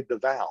inside the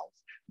valve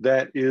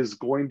that is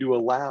going to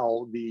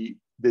allow the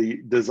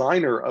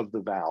designer of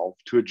the valve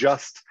to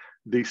adjust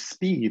the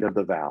speed of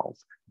the valve.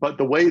 But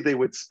the way they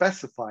would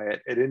specify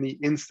it at any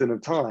instant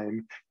of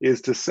time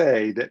is to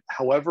say that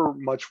however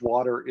much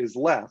water is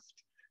left,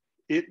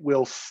 it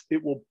will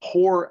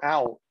pour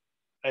out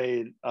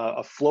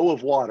a flow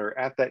of water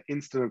at that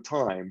instant of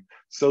time,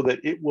 so that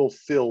it will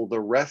fill the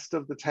rest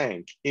of the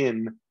tank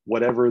in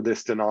whatever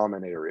this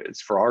denominator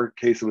is. For our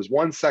case, it was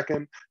 1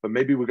 second, but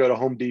maybe we go to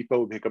Home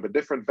Depot, pick up a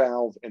different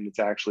valve, and it's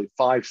actually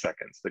 5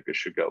 seconds that it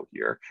should go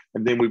here.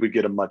 And then we would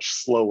get a much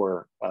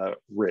slower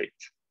rate.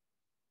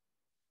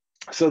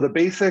 So the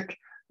basic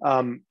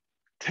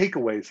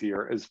takeaways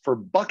here is, for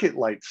bucket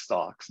light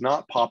stocks,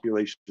 not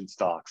population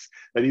stocks,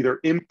 that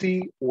either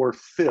empty or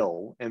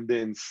fill and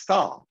then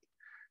stop,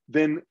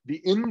 then the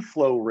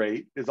inflow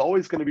rate is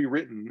always going to be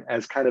written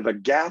as kind of a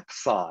gap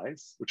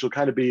size, which will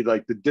kind of be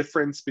like the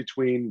difference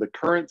between the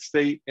current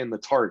state and the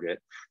target.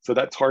 So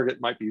that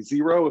target might be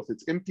 0 if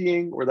it's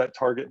emptying, or that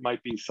target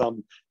might be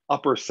some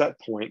upper set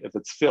point if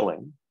it's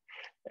filling.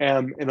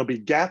 And it'll be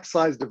gap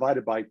size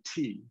divided by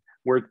T,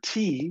 where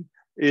T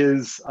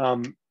is,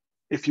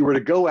 if you were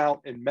to go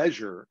out and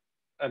measure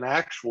an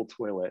actual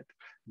toilet,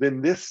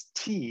 then this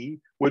T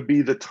would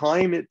be the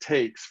time it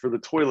takes for the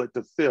toilet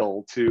to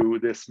fill to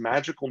this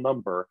magical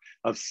number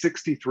of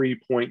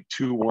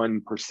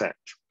 63.21%.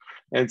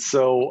 And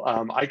so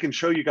I can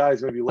show you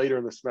guys maybe later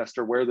in the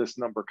semester where this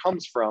number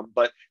comes from,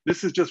 but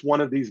this is just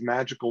one of these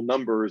magical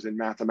numbers in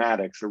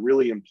mathematics, a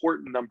really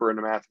important number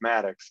in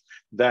mathematics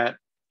that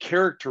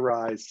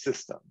characterize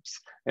systems.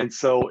 And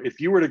so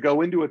if you were to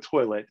go into a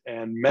toilet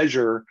and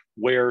measure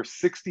where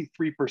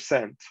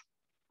 63%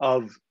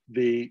 of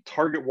the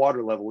target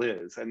water level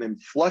is, and then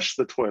flush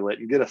the toilet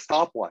and get a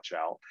stopwatch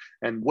out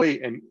and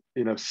wait and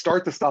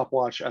start the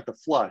stopwatch at the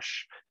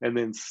flush and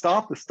then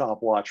stop the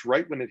stopwatch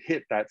right when it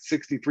hit that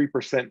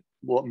 63%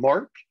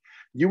 mark,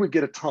 you would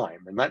get a time,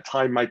 and that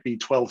time might be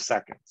 12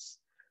 seconds.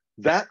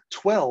 That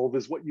 12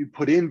 is what you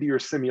put into your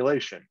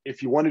simulation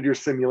if you wanted your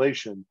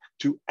simulation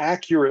to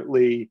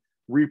accurately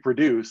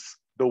reproduce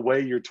the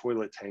way your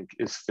toilet tank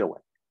is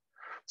filling.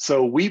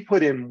 So we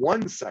put in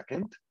 1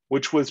 second,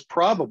 which was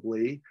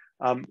probably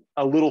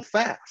a little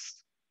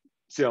fast.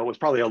 So it was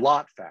probably a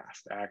lot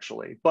fast,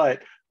 actually.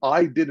 But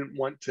I didn't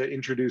want to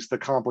introduce the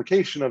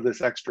complication of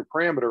this extra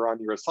parameter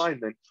on your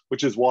assignment,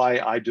 which is why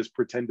I just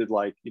pretended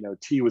like,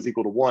 T was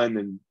equal to 1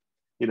 and,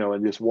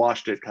 and just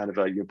washed it kind of,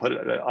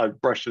 I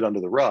brushed it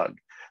under the rug.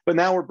 But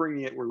now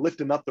we're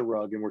lifting up the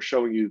rug and we're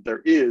showing you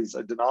there is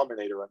a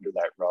denominator under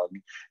that rug.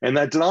 And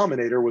that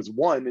denominator was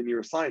 1 in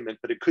your assignment,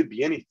 but it could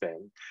be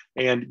anything.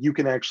 And you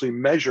can actually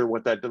measure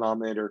what that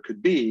denominator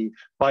could be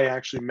by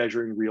actually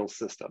measuring real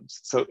systems.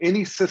 So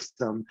any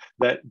system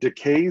that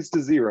decays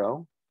to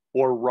 0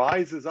 or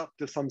rises up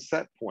to some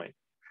set point,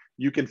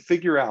 you can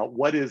figure out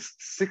what is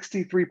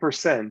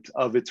 63%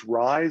 of its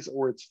rise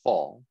or its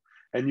fall.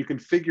 And you can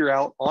figure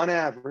out, on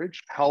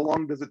average, how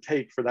long does it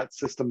take for that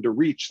system to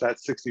reach that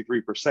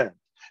 63%.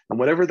 And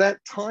whatever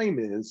that time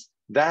is,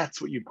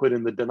 that's what you put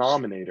in the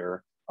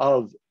denominator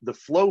of the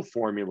flow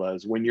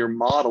formulas when you're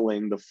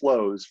modeling the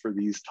flows for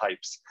these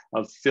types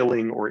of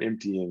filling or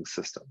emptying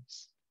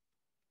systems.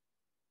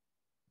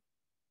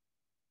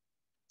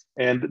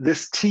 And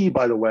this T,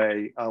 by the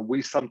way,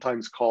 we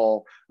sometimes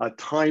call a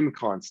time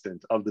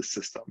constant of the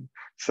system.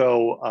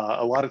 So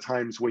a lot of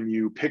times when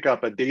you pick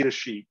up a data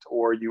sheet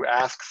or you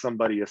ask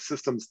somebody, a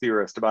systems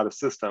theorist, about a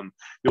system,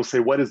 you'll say,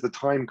 what is the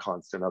time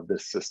constant of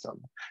this system?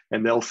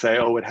 And they'll say,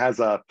 oh, it has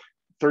a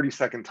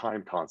 30-second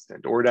time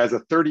constant, or it has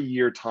a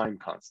 30-year time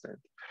constant.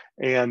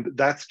 And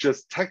that's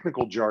just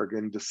technical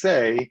jargon to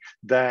say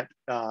that,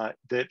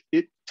 that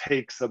it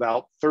takes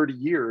about 30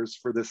 years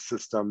for this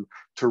system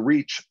to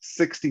reach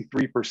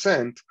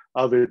 63%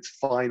 of its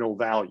final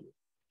value.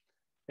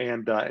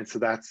 And so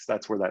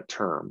that's where that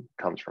term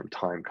comes from,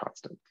 time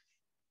constant.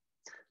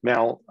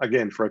 Now,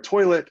 again, for a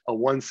toilet, a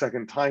 1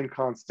 second time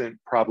constant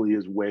probably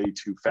is way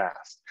too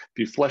fast. If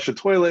you flush a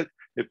toilet,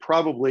 it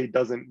probably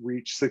doesn't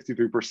reach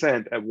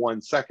 63% at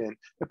 1 second.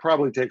 It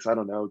probably takes, I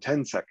don't know,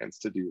 10 seconds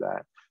to do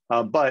that.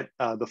 But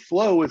the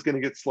flow is going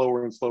to get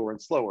slower and slower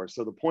and slower.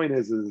 So the point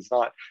is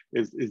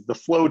the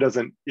flow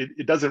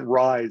doesn't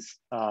rise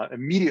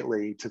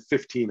immediately to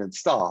 15 and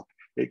stop.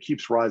 It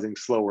keeps rising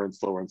slower and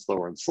slower and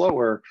slower and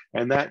slower.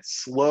 And that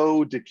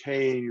slow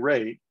decaying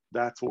rate,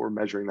 that's what we're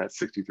measuring that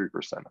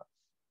 63% of.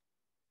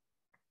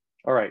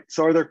 All right,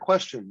 so are there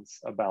questions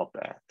about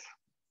that?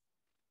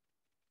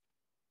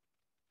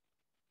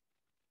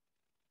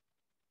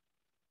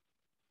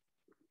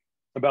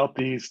 About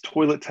these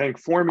toilet tank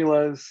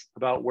formulas,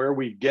 about where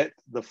we get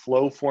the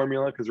flow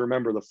formula, because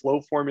remember, the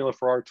flow formula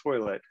for our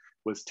toilet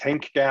was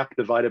tank gap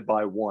divided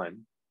by 1.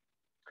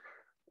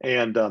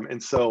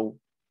 And so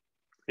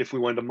if we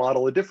wanted to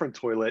model a different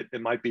toilet,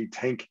 it might be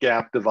tank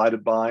gap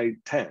divided by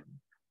 10,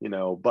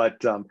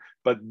 but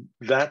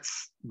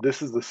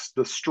this is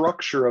the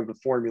structure of the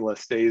formula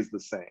stays the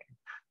same,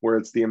 where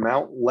it's the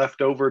amount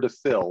left over to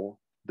fill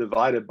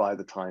divided by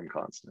the time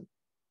constant.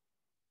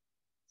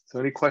 So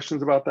any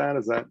questions about that?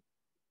 Is that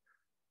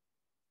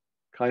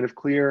kind of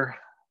clear?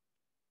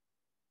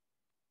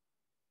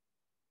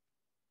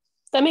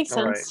 That makes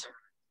sense.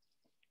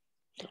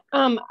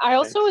 Right. I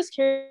also was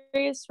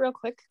curious real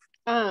quick,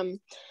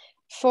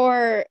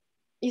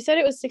 you said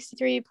it was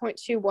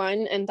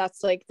 63.21 and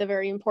that's like the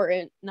very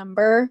important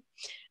number.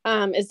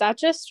 Is that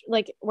just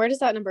like, where does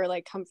that number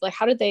like come, like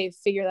how did they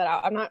figure that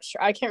out? I'm not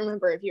sure. I can't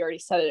remember if you already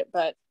said it,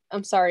 but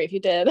I'm sorry if you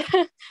did.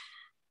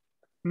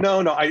 No,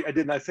 I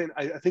didn't. I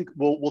think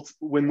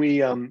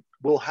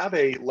we'll have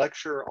a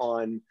lecture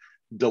on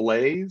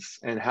delays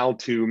and how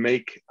to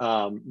make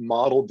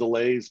model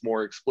delays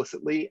more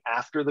explicitly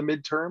after the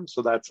midterm.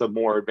 So that's a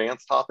more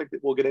advanced topic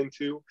that we'll get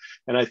into.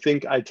 And I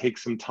think I take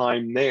some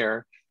time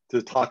there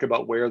to talk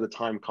about where the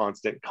time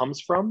constant comes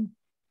from.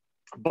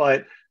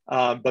 But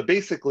But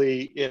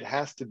basically, it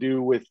has to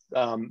do with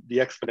the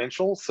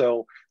exponential.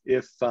 So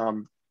if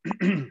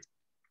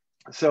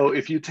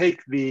if you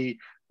take the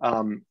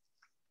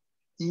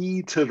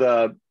e to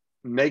the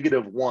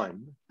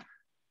 -1,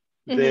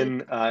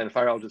 then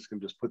I'll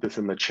just put this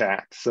in the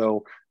chat.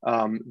 So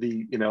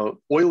the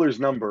Euler's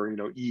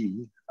number,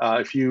 e,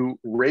 if you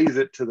raise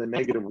it to the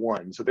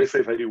 -1, so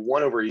basically if I do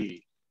 1 over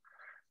e,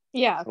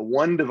 yeah, so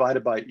 1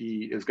 divided by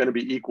e is going to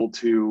be equal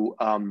to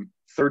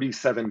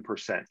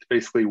 37%,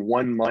 basically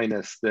 1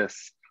 minus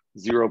this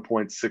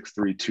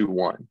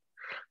 0.6321.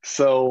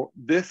 So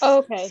this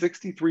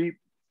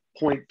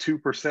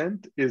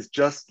 63.2% is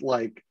just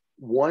like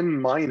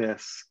 1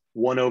 minus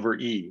 1 over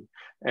e.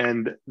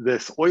 And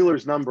this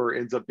Euler's number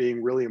ends up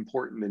being really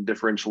important in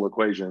differential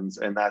equations,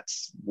 and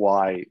that's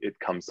why it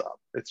comes up.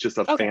 It's just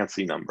a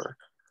fancy number.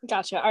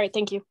 Gotcha. All right,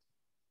 thank you.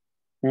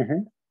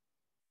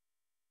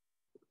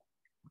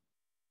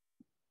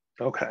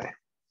 Okay.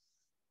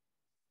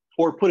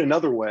 Or put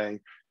another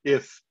way,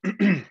 if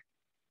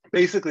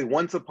basically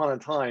once upon a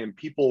time,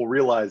 people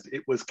realized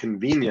it was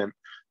convenient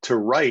to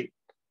write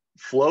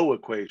flow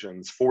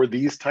equations for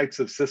these types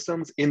of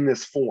systems in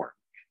this form,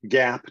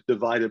 gap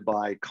divided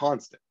by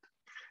constant.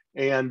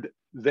 And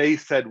they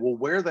said, well,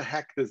 where the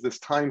heck does this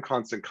time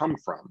constant come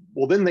from?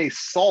 Well, then they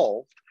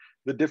solved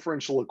the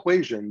differential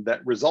equation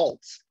that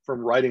results from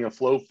writing a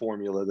flow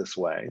formula this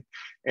way.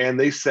 And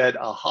they said,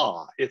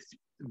 aha, if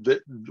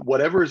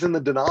whatever is in the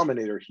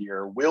denominator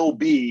here will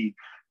be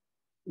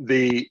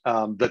the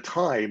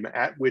time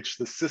at which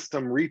the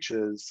system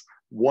reaches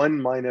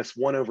 1 minus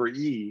 1 over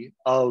e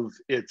of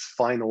its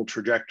final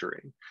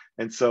trajectory.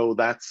 And so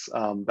that's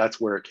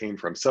where it came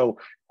from. So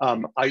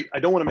I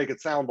don't want to make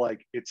it sound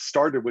like it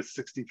started with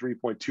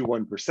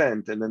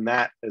 63.21%, and then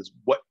that is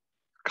what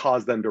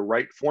caused them to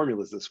write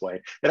formulas this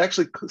way. It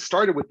actually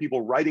started with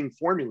people writing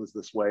formulas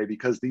this way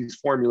because these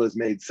formulas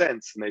made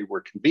sense and they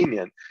were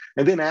convenient,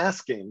 and then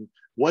asking,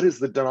 what does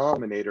the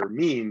denominator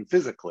mean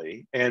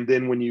physically? And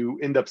then when you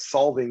end up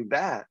solving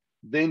that,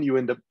 then you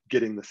end up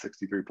getting the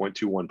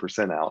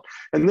 63.21% out.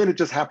 And then it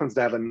just happens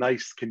to have a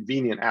nice,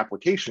 convenient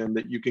application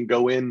that you can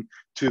go in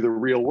to the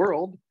real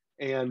world.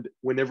 And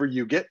whenever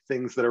you get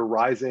things that are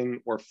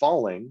rising or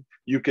falling,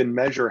 you can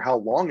measure how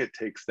long it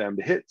takes them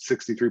to hit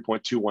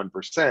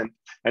 63.21%.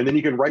 And then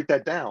you can write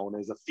that down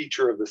as a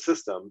feature of the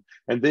system.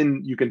 And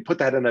then you can put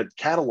that in a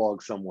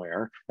catalog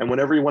somewhere. And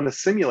whenever you want to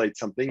simulate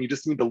something, you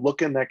just need to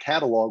look in that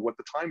catalog what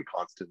the time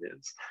constant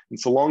is. And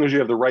so long as you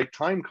have the right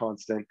time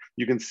constant,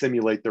 you can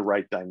simulate the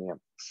right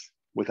dynamics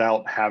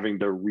without having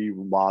to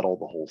remodel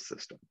the whole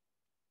system.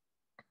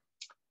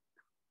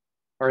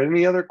 All right,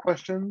 any other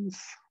questions?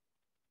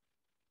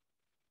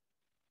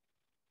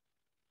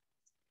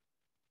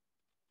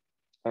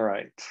 All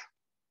right,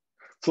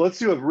 so let's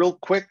do a real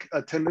quick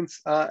attendance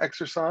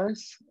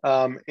exercise.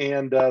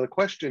 The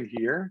question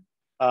here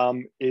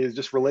is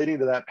just relating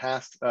to that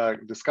past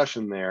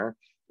discussion there,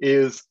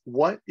 is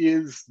what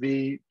is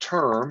the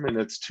term, and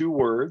it's 2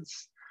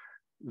 words,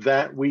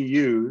 that we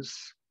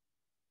use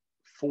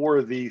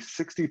for the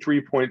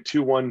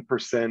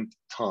 63.21%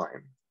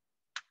 time?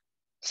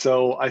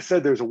 So I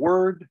said there's a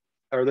word,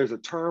 or there's a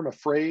term, a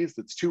phrase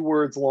that's 2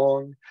 words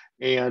long,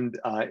 and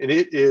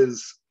it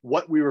is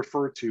what we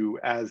refer to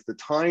as the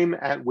time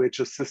at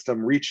which a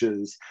system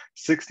reaches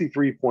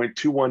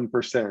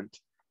 63.21%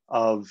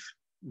 of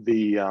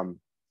the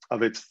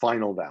of its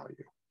final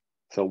value.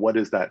 So what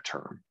is that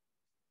term?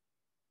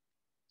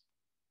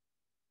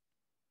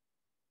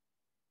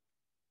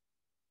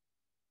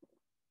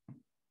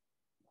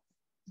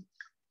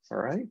 All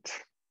right,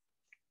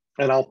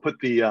 and I'll put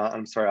the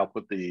I'll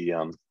put the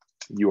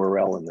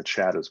URL in the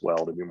chat as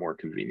well to be more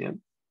convenient.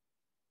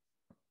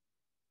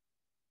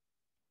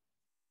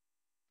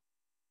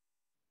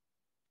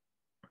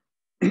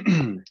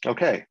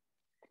 Okay.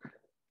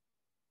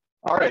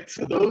 All right,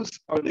 so those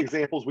are the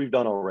examples we've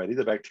done already,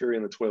 the bacteria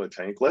in the toilet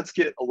tank. Let's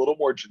get a little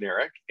more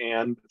generic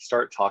and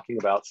start talking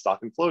about stock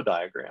and flow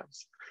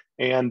diagrams.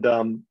 And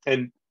by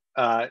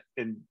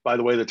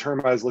the way, the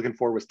term I was looking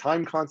for was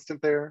time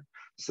constant there.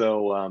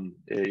 So,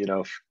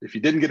 if you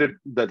didn't get it,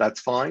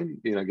 that's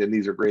fine. Again,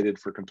 these are graded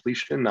for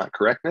completion, not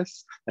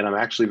correctness. And I'm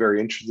actually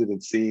very interested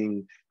in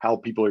seeing how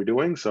people are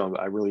doing. So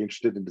I'm really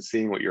interested in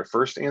seeing what your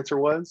first answer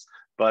was,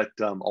 but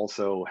I'm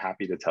also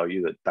happy to tell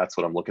you that that's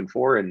what I'm looking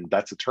for. And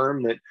that's a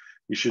term that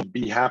you should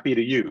be happy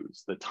to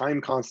use. The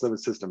time constant of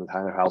a system is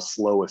kind of how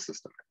slow a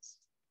system is.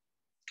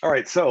 All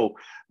right, so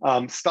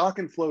stock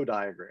and flow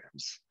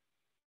diagrams,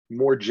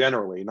 more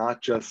generally,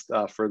 not just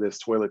for this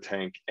toilet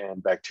tank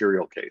and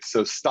bacterial case.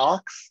 So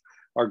stocks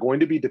are going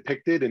to be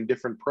depicted in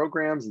different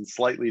programs in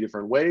slightly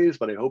different ways,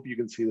 but I hope you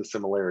can see the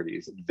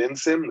similarities. In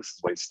Vensim, this is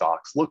the way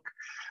stocks look.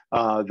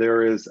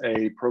 There is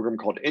a program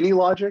called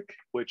AnyLogic,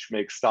 which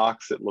makes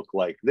stocks that look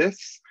like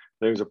this.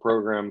 There's a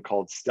program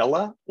called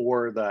Stella,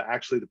 or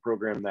actually the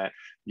program that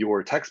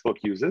your textbook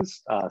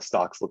uses.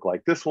 Stocks look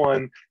like this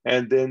one.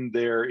 And then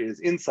there is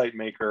Insight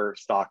Maker,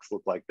 stocks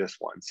look like this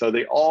one. So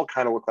they all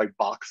kind of look like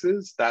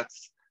boxes.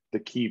 That's the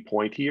key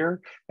point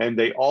here. And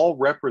they all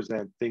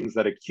represent things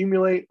that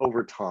accumulate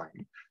over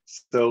time.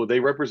 So they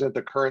represent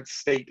the current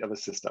state of a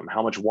system,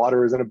 how much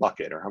water is in a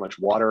bucket, or how much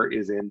water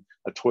is in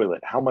a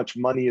toilet, how much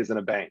money is in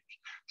a bank.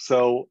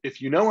 So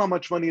if you know how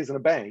much money is in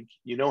a bank,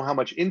 you know how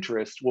much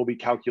interest will be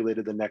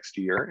calculated the next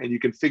year, and you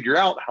can figure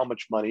out how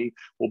much money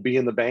will be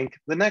in the bank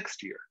the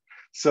next year.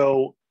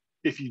 So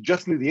if you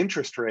just knew the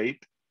interest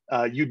rate,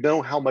 you'd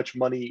know how much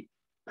money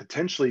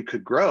potentially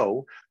could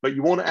grow, but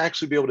you won't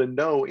actually be able to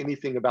know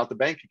anything about the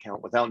bank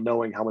account without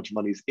knowing how much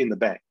money is in the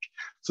bank.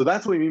 So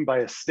that's what we mean by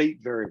a state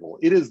variable.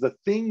 It is the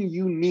thing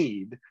you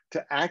need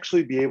to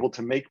actually be able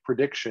to make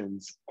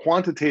predictions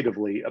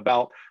quantitatively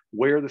about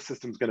where the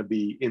system's going to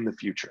be in the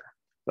future.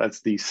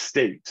 That's the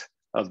state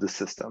of the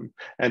system.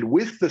 And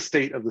with the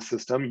state of the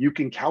system, you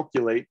can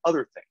calculate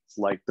other things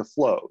like the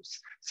flows.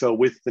 So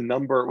with the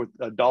number,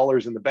 with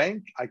dollars in the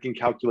bank, I can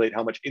calculate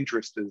how much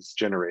interest is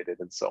generated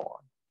and so on.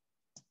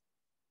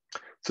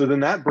 So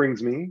then that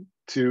brings me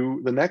to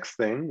the next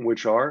thing,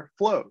 which are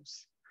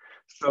flows.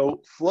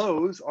 So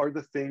flows are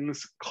the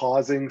things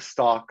causing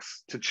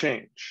stocks to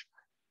change.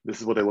 This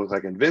is what they look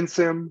like in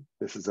Vensim.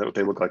 This is what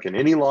they look like in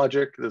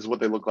AnyLogic. This is what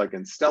they look like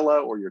in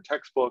Stella or your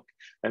textbook.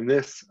 And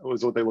this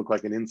was what they look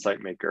like in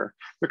Insight Maker.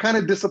 They're kind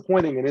of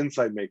disappointing in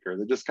Insight Maker.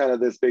 They're just kind of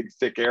this big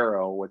thick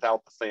arrow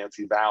without the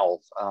fancy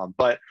valve.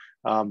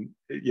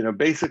 You know,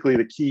 basically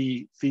the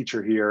key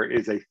feature here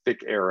is a thick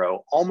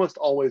arrow, almost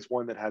always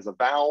one that has a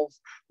valve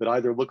that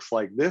either looks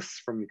like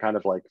this from kind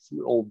of like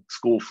old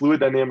school fluid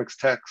dynamics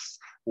texts,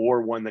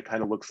 or one that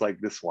kind of looks like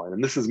this one.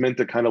 And this is meant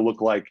to kind of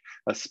look like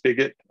a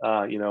spigot,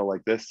 you know,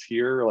 like this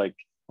here, like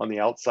on the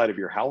outside of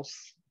your house.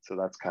 So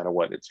that's kind of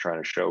what it's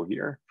trying to show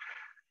here.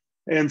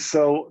 And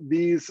so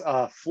these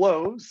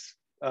flows,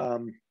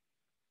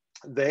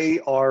 they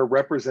are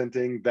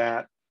representing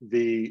that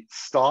the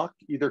stock,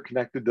 either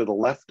connected to the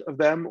left of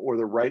them or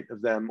the right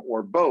of them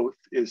or both,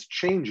 is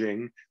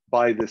changing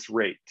by this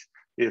rate.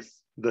 If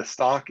the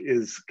stock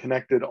is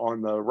connected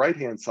on the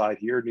right-hand side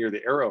here near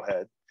the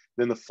arrowhead,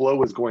 then the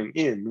flow is going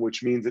in,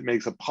 which means it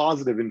makes a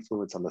positive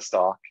influence on the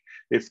stock.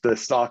 If the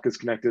stock is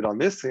connected on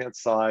this hand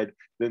side,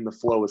 then the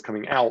flow is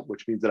coming out,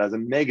 which means it has a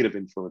negative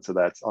influence of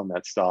that on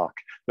that stock.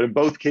 But in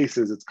both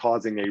cases, it's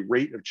causing a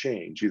rate of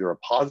change, either a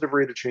positive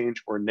rate of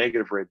change or a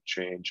negative rate of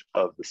change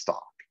of the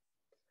stock.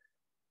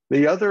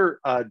 The other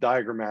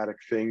diagrammatic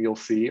thing you'll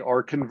see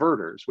are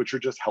converters, which are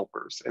just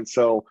helpers. And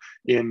so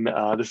in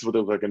this is what they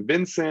look like in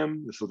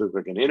Vensim, this is what they look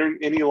like in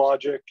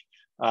AnyLogic.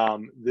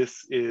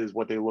 This is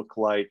what they look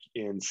like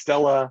in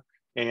Stella,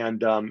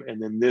 and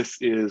then this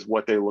is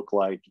what they look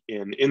like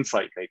in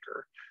Insight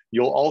Maker.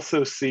 You'll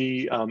also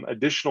see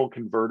additional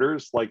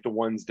converters like the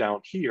ones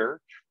down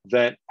here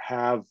that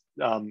have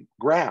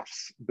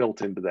graphs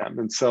built into them.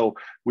 And so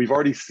we've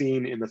already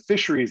seen in the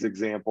fisheries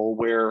example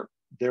where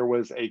there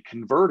was a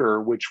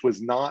converter, which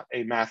was not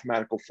a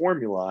mathematical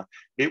formula.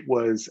 It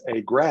was a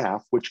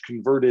graph which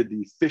converted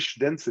the fish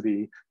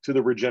density to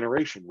the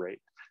regeneration rate.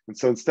 And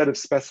so instead of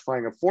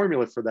specifying a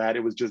formula for that,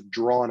 it was just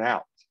drawn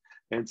out.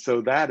 And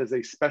so that is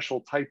a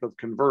special type of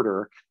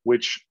converter,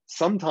 which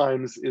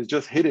sometimes is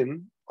just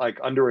hidden like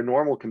under a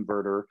normal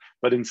converter,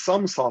 but in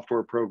some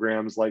software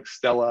programs like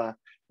Stella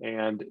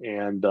and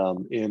in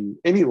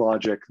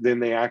AnyLogic, then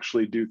they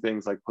actually do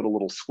things like put a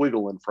little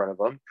squiggle in front of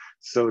them,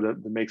 so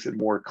that makes it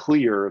more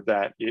clear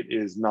that it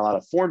is not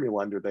a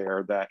formula under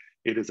there, that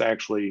it is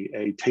actually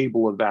a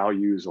table of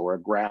values or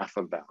a graph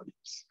of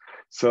values.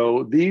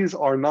 So these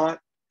are not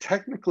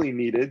technically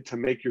needed to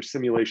make your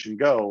simulation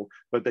go,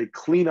 but they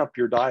clean up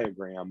your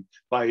diagram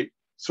by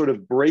sort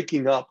of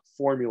breaking up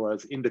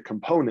formulas into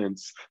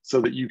components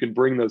so that you can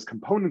bring those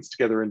components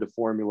together into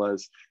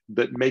formulas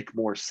that make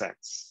more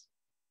sense.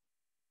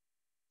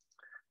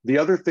 The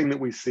other thing that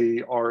we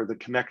see are the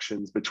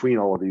connections between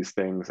all of these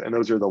things, and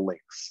those are the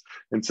links.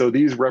 And so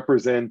these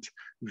represent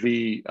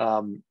the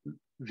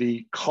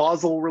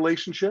causal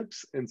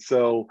relationships. And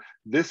so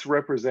this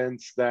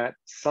represents that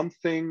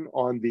something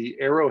on the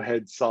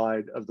arrowhead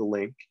side of the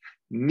link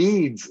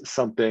needs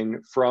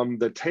something from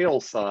the tail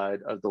side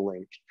of the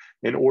link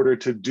in order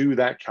to do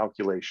that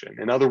calculation.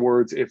 In other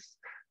words, if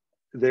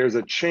there's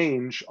a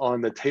change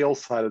on the tail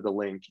side of the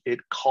link, it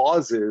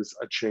causes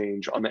a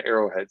change on the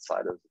arrowhead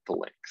side of the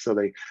link. So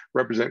they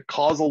represent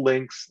causal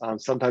links.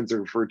 Sometimes they're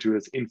referred to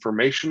as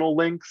informational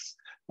links.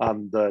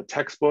 The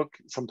textbook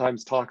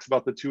sometimes talks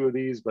about the two of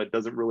these, but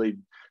doesn't really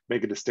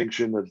make a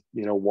distinction of,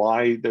 you know,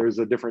 why there's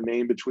a different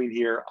name between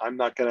here. I'm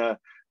not gonna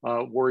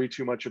worry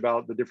too much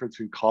about the difference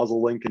between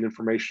causal link and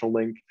informational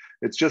link.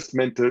 It's just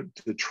meant to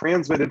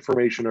transmit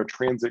information or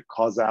transit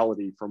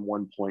causality from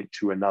one point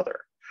to another.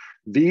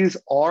 These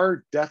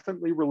are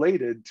definitely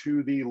related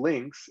to the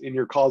links in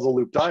your causal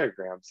loop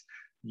diagrams.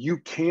 You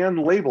can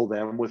label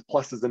them with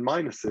pluses and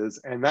minuses,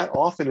 and that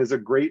often is a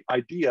great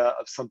idea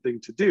of something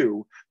to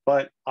do,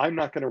 but I'm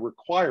not going to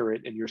require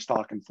it in your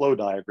stock and flow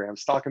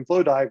diagrams. Stock and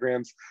flow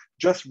diagrams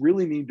just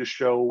really need to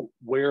show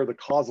where the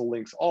causal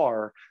links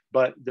are,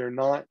 but they're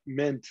not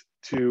meant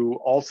to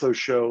also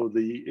show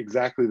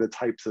exactly the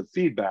types of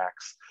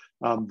feedbacks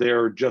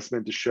They're just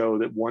meant to show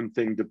that one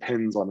thing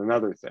depends on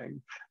another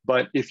thing.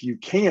 But if you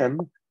can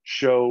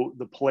show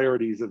the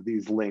polarities of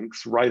these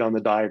links right on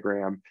the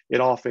diagram, it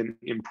often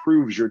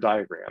improves your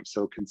diagram.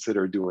 So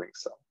consider doing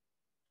so.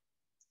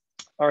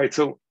 All right,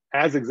 so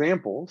as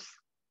examples,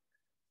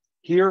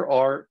 here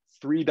are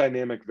 3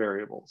 dynamic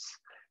variables.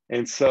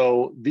 And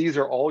so these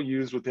are all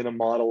used within a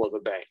model of a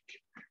bank.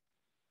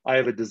 I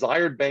have a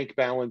desired bank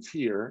balance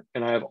here,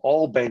 and I have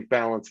all bank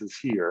balances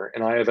here,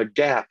 and I have a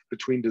gap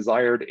between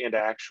desired and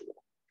actual.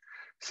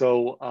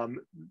 So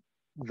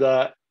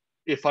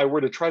if I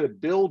were to try to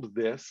build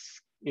this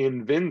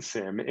in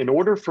Vensim, in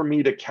order for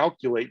me to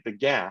calculate the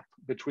gap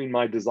between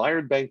my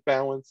desired bank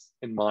balance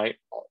and my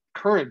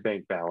current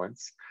bank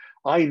balance,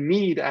 I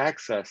need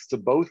access to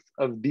both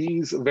of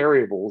these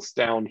variables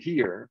down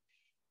here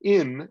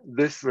in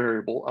this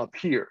variable up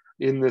here,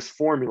 in this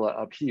formula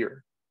up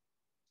here.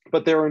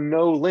 But there are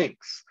no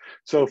links.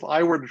 So if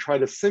I were to try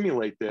to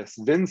simulate this,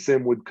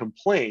 Vensim would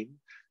complain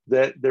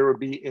that there would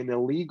be an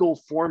illegal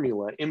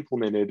formula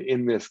implemented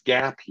in this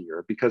gap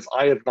here because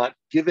I have not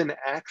given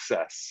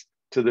access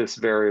to this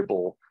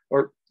variable,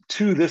 or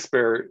to this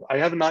variable. I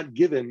have not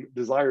given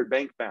desired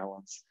bank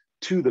balance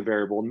to the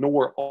variable,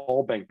 nor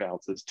all bank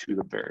balances to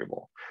the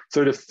variable.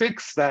 So to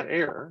fix that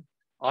error,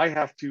 I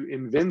have to,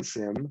 in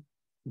Vensim,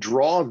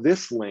 draw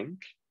this link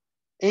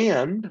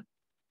and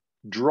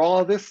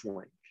draw this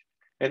link.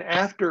 And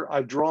after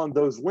I've drawn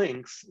those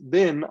links,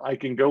 then I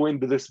can go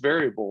into this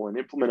variable and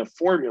implement a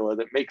formula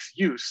that makes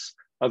use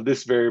of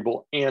this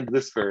variable and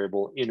this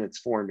variable in its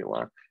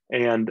formula.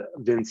 And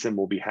Vensim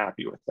will be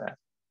happy with that.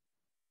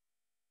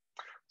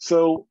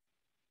 So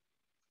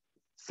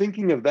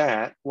thinking of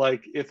that,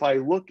 like if I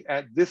look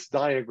at this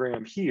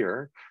diagram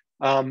here,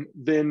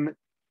 then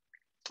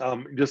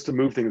just to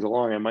move things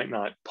along, I might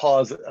not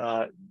pause.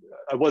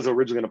 I was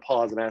originally going to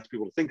pause and ask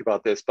people to think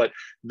about this, but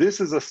this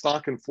is a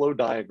stock and flow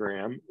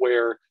diagram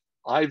where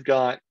I've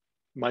got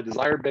my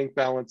desired bank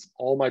balance,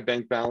 all my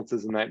bank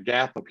balances in that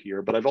gap up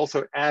here, but I've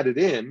also added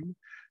in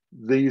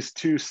these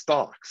 2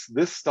 stocks.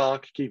 This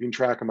stock keeping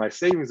track of my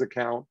savings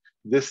account,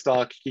 this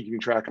stock keeping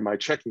track of my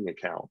checking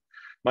account.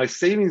 My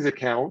savings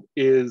account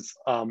is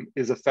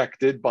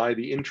affected by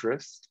the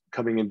interest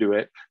coming into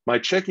it. My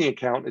checking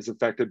account is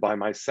affected by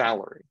my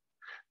salary.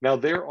 Now,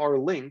 there are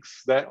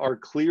links that are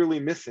clearly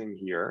missing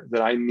here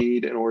that I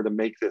need in order to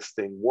make this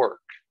thing work.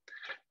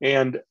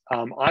 And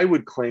I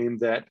would claim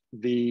that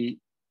the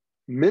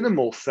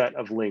minimal set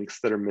of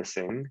links that are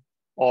missing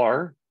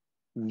are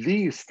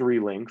these 3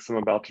 links I'm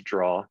about to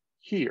draw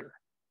here.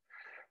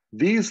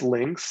 These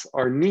links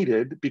are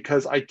needed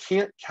because I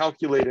can't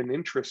calculate an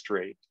interest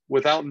rate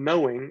without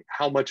knowing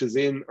how much is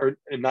in, or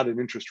not an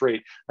interest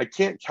rate, I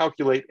can't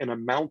calculate an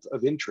amount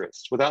of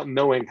interest without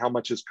knowing how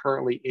much is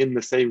currently in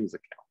the savings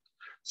account.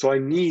 So I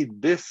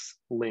need this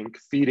link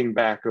feeding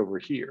back over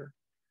here.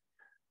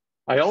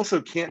 I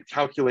also can't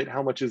calculate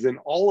how much is in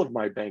all of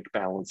my bank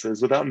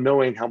balances without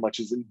knowing how much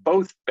is in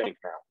both bank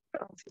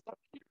balances up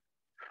here.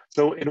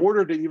 So in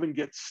order to even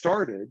get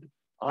started,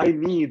 I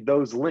need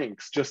those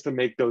links just to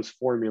make those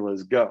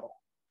formulas go.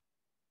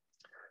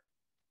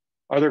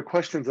 Are there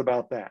questions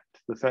about that?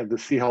 The fact to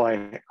see how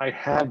I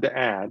had to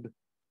add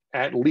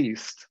at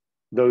least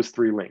those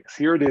 3 links.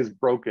 Here it is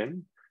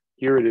broken,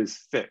 here it is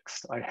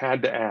fixed. I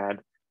had to add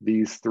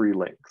these 3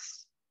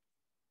 links.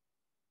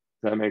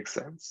 Does that make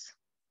sense?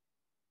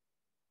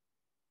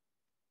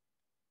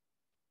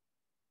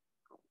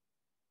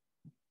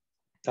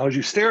 Now, as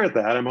you stare at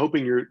that, I'm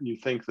hoping you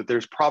think that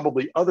there's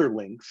probably other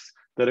links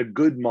that a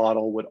good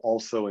model would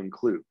also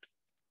include.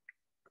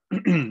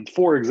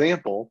 For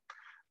example,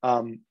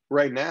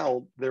 right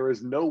now, there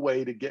is no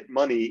way to get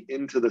money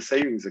into the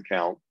savings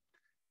account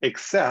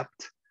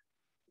except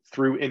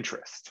through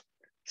interest.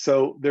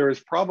 So there is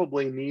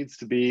probably needs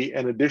to be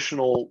an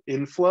additional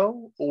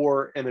inflow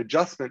or an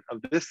adjustment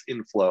of this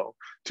inflow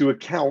to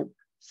account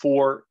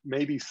for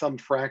maybe some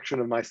fraction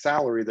of my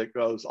salary that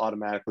goes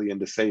automatically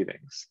into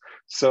savings.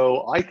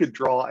 So I could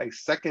draw a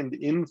second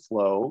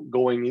inflow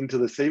going into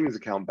the savings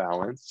account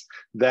balance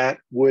that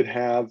would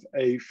have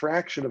a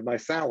fraction of my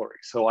salary.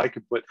 So I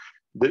could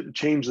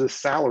change this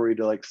salary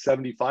to like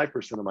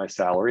 75% of my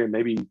salary, and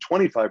maybe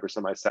 25%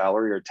 of my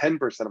salary or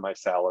 10% of my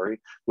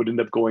salary would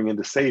end up going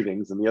into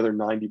savings, and the other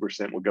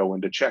 90% would go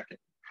into checking.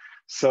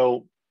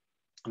 So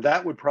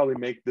that would probably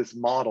make this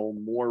model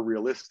more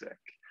realistic.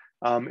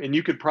 And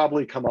you could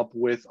probably come up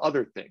with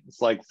other things.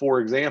 Like,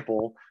 for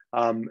example,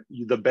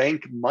 the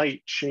bank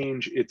might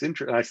change its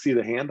interest. And I see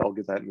the hand, I'll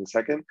get that in a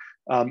second.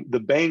 The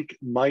bank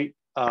might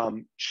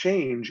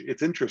change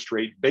its interest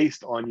rate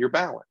based on your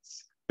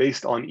balance,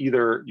 based on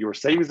either your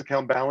savings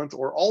account balance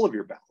or all of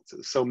your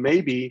balances. So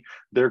maybe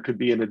there could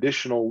be an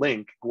additional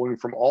link going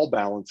from all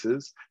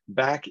balances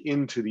back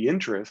into the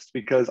interest,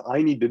 because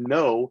I need to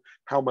know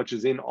how much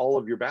is in all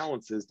of your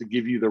balances to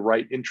give you the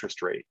right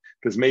interest rate.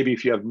 Because maybe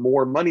if you have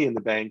more money in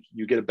the bank,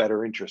 you get a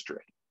better interest rate,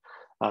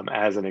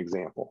 as an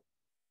example.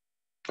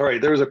 All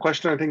right, there's a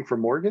question, I think, for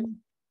Morgan.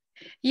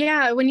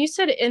 Yeah, when you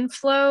said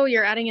inflow,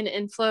 you're adding an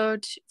inflow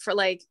for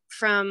like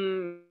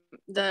from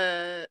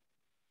the,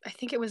 I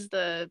think it was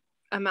the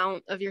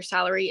amount of your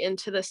salary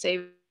into the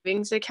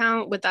savings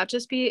account, would that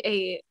just be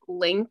a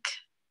link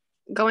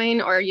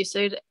going, or you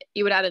said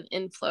you would add an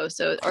inflow?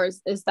 So, or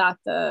is that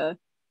the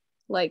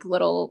like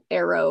little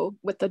arrow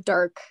with the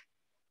dark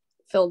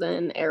filled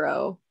in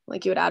arrow?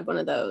 Like you would add one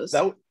of those?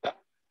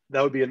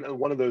 That would be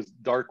one of those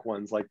dark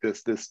ones, like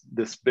this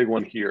big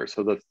one here.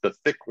 So the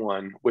thick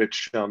one,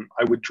 which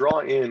I would draw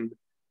in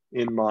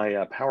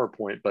my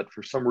PowerPoint, but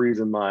for some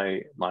reason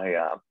my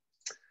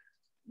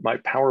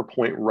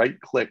PowerPoint right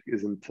click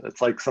isn't.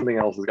 It's like something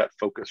else has got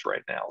focus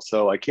right now,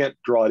 so I can't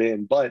draw it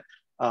in. But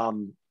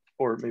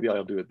or maybe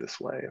I'll do it this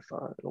way if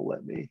it'll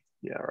let me.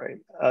 Yeah,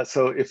 right.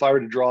 So if I were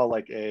to draw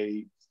like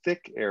a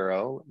thick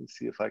arrow, let me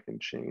see if I can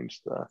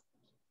change the.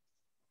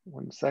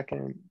 1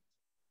 second.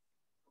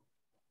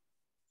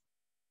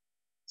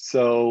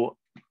 So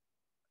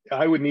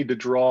I would need to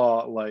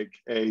draw like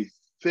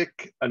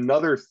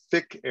another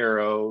thick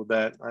arrow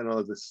that, I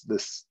know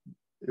this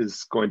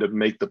is going to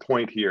make the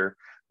point here,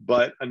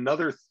 but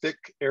another thick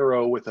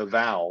arrow with a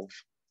valve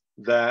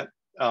that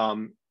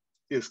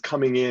is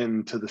coming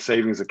into the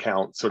savings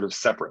account sort of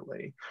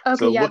separately. Okay,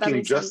 so yeah, looking that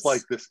makes just sense.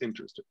 like this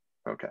interest.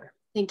 Okay.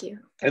 Thank you.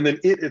 And then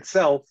it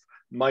itself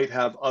might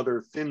have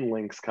other thin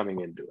links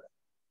coming into it.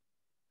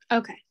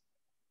 Okay.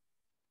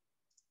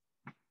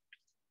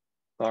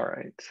 All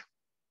right.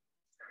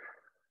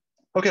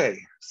 Okay,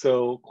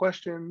 so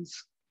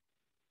questions?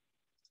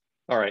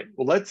 All right,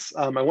 well, let's,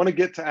 I want to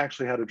get to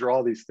actually how to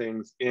draw these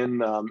things in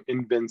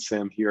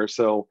Vensim here.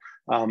 So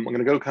I'm going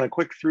to go kind of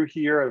quick through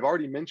here. I've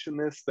already mentioned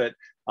this, that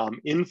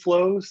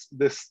inflows,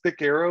 this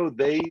thick arrow,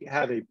 they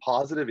have a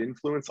positive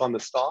influence on the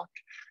stock.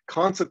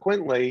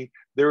 Consequently,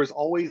 there is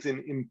always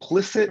an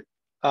implicit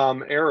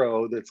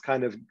arrow that's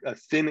kind of a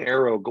thin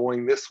arrow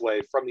going this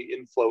way from the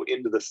inflow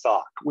into the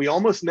stock. We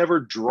almost never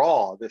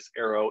draw this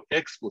arrow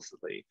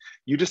explicitly.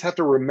 You just have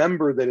to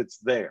remember that it's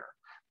there,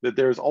 that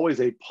there's always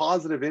a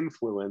positive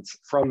influence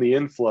from the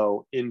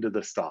inflow into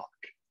the stock.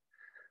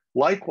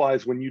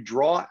 Likewise, when you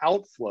draw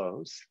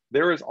outflows,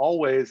 there is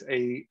always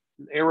an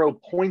arrow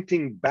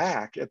pointing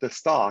back at the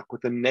stock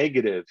with a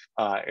negative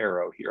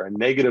arrow here, a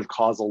negative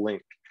causal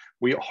link.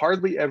 We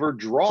hardly ever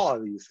draw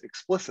these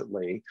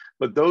explicitly,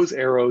 but those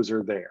arrows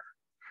are there.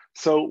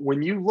 So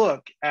when you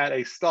look at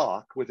a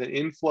stock with an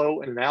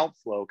inflow and an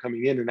outflow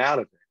coming in and out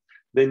of it,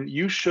 then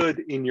you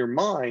should, in your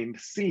mind,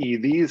 see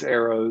these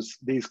arrows,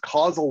 these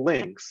causal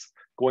links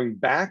going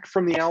back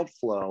from the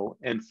outflow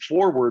and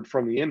forward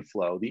from the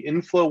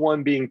inflow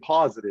one being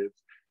positive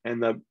and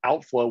the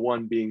outflow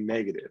one being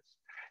negative.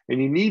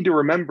 And you need to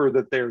remember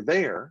that they're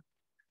there,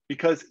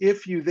 because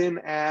if you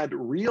then add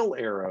real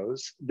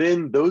arrows,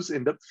 then those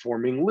end up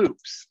forming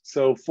loops.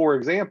 So for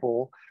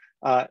example,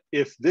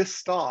 if this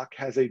stock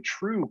has a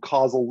true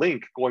causal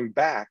link going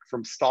back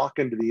from stock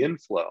into the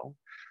inflow,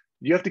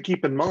 you have to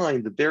keep in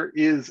mind that there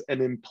is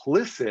an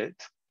implicit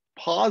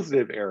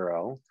positive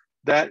arrow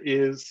that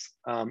is,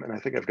 and I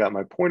think I've got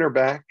my pointer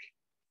back,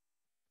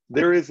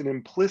 there is an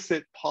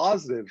implicit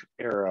positive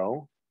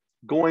arrow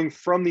going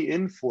from the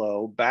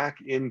inflow back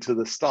into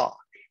the stock.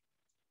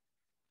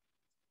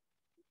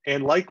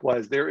 And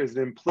likewise, there is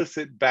an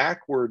implicit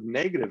backward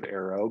negative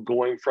arrow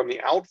going from the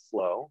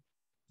outflow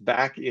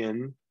back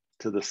in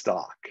to the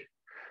stock.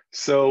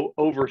 So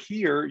over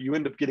here, you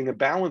end up getting a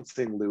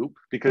balancing loop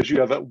because you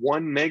have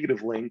one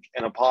negative link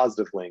and a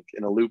positive link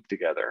in a loop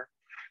together.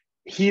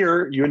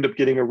 Here, you end up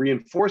getting a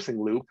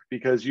reinforcing loop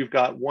because you've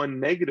got one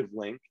negative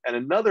link and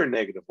another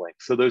negative link.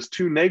 So those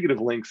two negative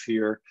links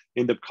here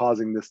end up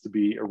causing this to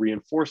be a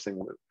reinforcing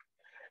loop.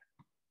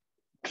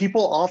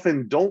 People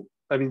often don't,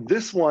 I mean,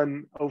 this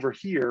one over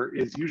here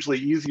is usually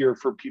easier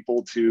for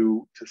people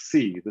to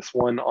see, this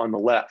one on the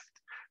left.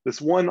 This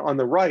one on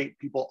the right,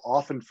 people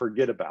often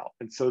forget about.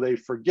 And so they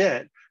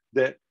forget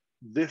that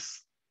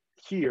this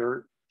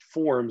here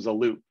forms a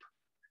loop.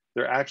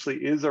 There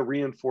actually is a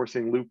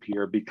reinforcing loop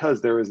here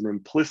because there is an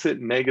implicit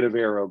negative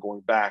arrow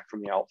going back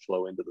from the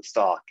outflow into the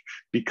stock,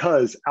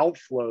 because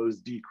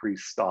outflows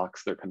decrease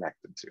stocks they're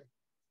connected to.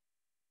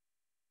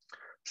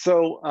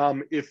 So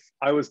if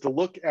I was to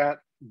look at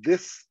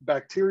this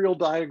bacterial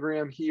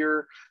diagram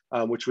here,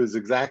 which was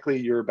exactly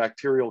your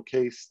bacterial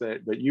case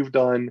that you've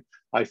done,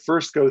 I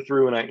first go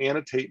through and I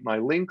annotate my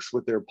links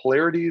with their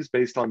polarities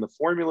based on the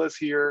formulas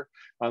here.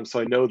 So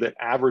I know that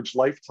average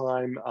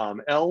lifetime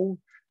L,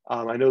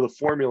 I know the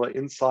formula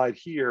inside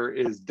here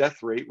is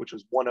death rate, which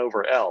is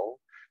 1/L.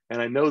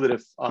 And I know that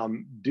if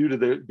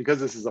because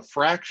this is a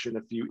fraction,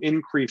 if you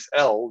increase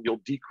L,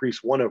 you'll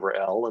decrease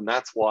 1/L, and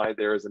that's why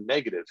there is a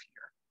negative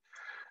here.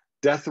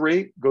 Death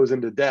rate goes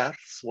into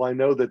deaths. Well, I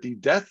know that the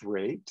death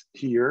rate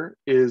here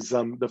is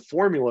the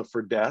formula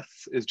for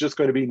deaths is just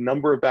going to be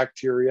number of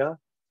bacteria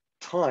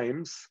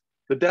times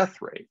the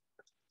death rate.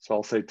 So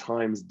I'll say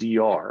times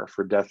DR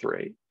for death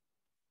rate.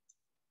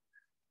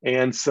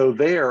 And so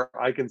there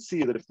I can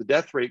see that if the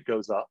death rate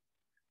goes up,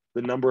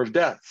 the number of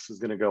deaths is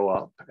going to go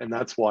up. And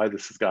that's why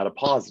this has got a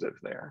positive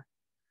there.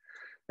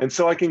 And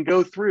so I can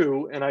go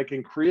through and I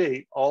can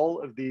create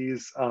all of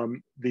these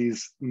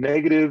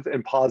negative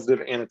and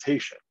positive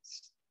annotations.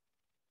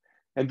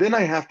 And then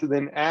I have to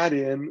then add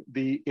in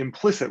the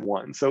implicit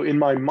one. So in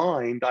my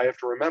mind, I have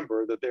to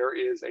remember that there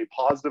is a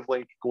positive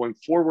link going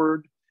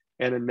forward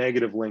and a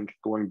negative link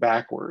going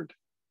backward.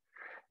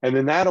 And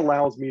then that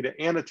allows me to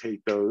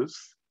annotate those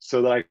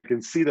so that I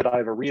can see that I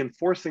have a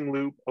reinforcing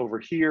loop over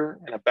here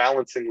and a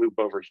balancing loop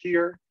over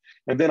here.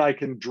 And then I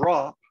can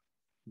drop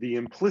the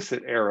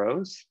implicit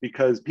arrows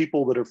because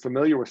people that are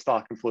familiar with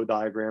stock and flow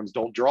diagrams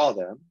don't draw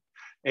them.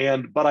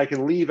 But I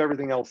can leave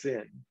everything else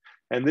in.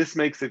 And this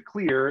makes it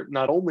clear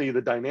not only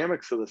the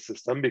dynamics of the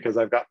system because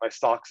I've got my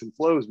stocks and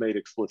flows made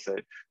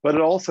explicit, but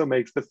it also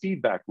makes the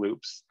feedback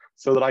loops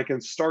so that I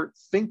can start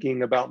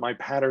thinking about my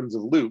patterns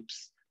of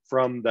loops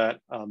from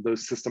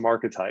those system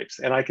archetypes.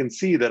 And I can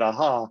see that,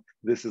 aha,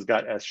 this has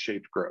got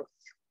S-shaped growth.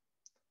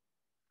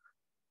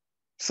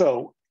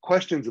 So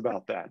questions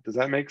about that? Does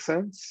that make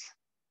sense?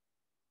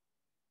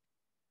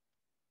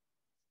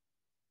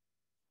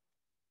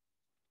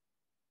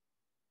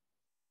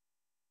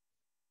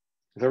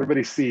 Does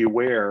everybody see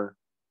where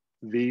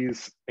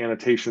these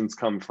annotations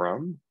come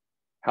from,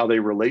 how they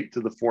relate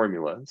to the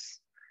formulas,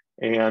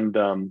 and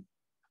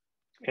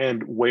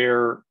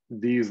where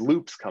these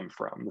loops come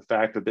from? The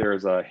fact that there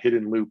is a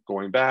hidden loop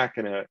going back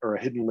or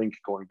a hidden link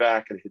going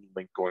back and a hidden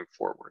link going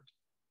forward.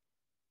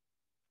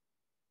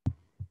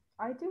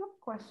 I do have a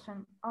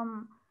question.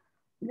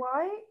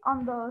 Why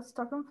on the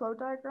stock and flow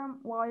diagram,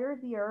 why are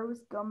the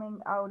arrows coming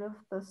out of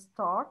the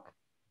stock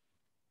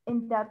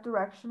in that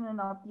direction and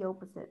not the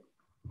opposite?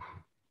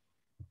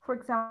 For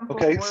example,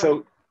 okay,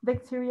 so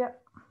bacteria.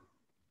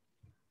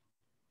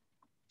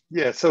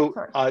 Yeah, so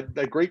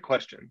a great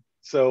question.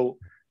 So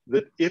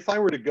that if I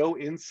were to go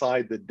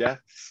inside the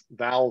deaths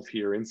valve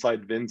here,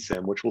 inside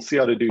Vensim, which we'll see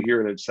how to do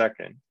here in a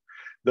second,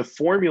 the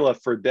formula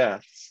for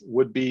deaths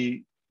would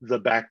be the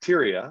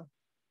bacteria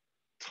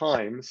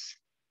times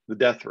the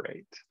death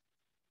rate.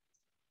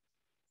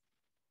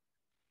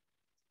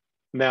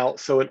 Now,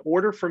 so in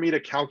order for me to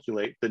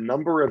calculate the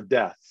number of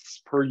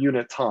deaths per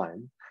unit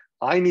time,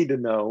 I need to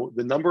know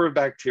the number of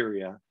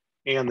bacteria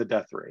and the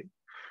death rate.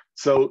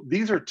 So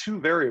these are two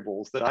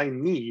variables that I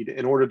need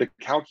in order to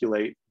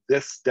calculate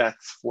this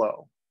deaths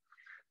flow.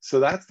 So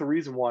that's the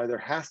reason why there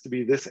has to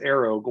be this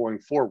arrow going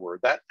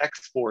forward. That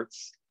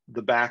exports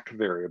the back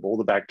variable,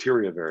 the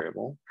bacteria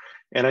variable.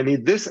 And I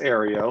need this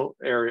arrow,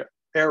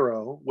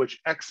 which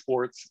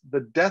exports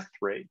the death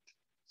rate.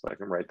 So I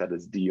can write that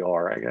as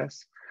DR, I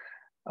guess.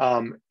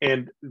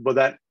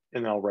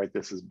 And I'll write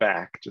this as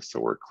back, just so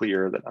we're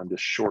clear that I'm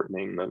just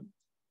shortening the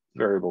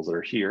variables that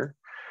are here.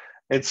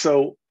 And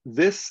so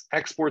this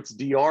exports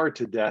DR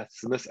to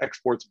deaths, and this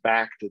exports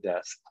back to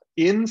deaths.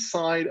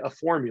 Inside a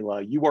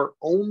formula, you are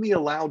only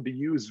allowed to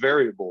use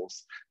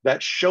variables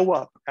that show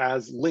up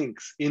as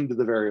links into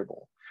the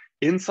variable.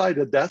 Inside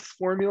a deaths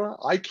formula,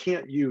 I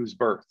can't use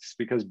births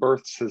because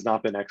births has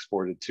not been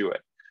exported to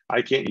it.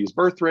 I can't use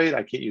birth rate,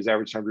 I can't use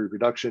average time to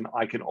reproduction.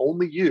 I can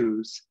only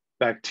use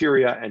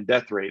bacteria and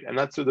death rate, and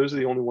those are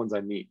the only ones I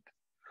need.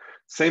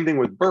 Same thing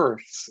with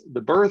births.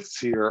 The births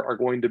here are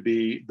going to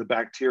be the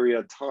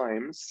bacteria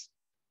times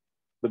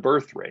the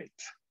birth rate.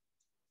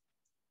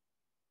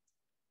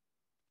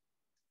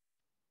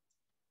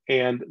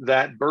 And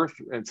that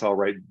so I'll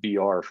write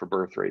BR for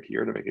birth rate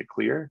here to make it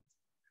clear.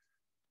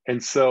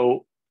 And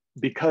so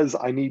because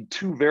I need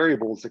two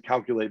variables to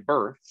calculate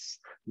births,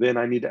 then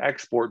I need to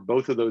export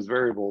both of those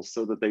variables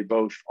so that they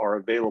both are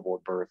available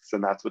at births.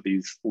 And that's what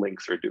these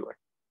links are doing.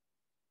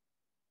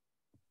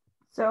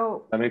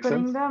 So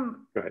putting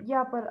them,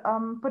 yeah, but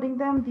putting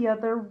them the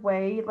other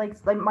way,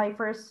 like my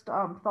first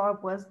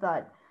thought was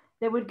that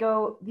they would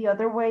go the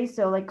other way.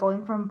 So like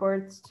going from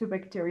births to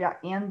bacteria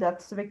and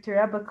deaths to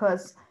bacteria,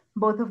 because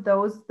both of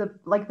those, the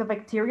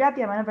bacteria,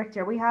 the amount of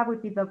bacteria we have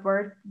would be the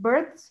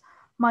births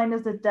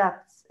minus the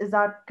deaths. Is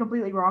that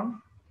completely wrong?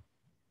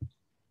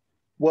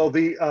 Well,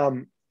 there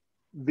are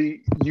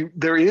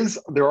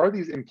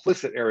these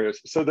implicit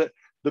areas, so that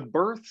the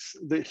births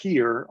that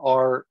here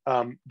are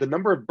the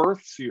number of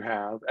births you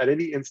have at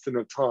any instant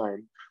of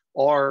time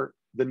are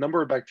the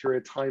number of bacteria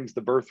times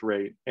the birth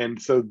rate.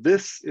 And so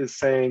this is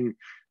saying,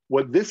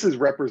 what this is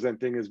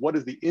representing is what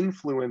is the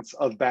influence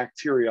of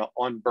bacteria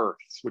on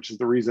births, which is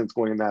the reason it's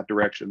going in that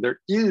direction. There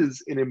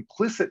is an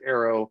implicit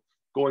arrow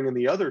going in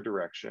the other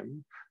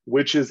direction,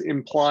 which is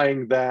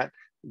implying that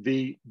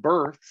the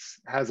births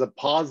has a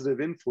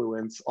positive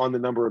influence on the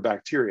number of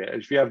bacteria.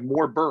 If you have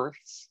more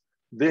births,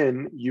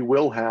 then you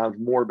will have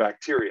more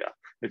bacteria.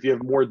 If you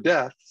have more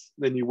deaths,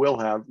 then you will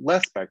have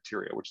less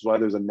bacteria, which is why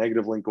there's a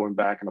negative link going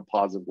back and a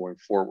positive going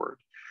forward.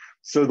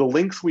 So the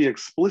links we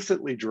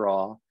explicitly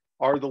draw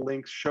are the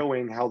links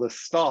showing how the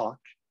stock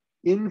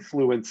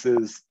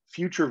influences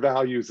future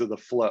values of the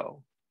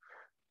flow.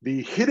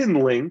 The hidden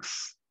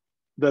links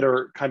that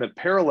are kind of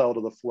parallel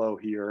to the flow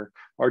here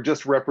are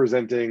just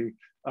representing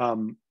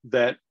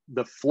that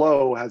the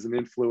flow has an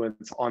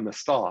influence on the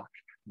stock,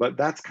 but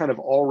that's kind of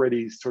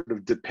already sort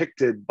of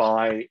depicted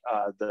by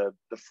the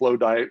flow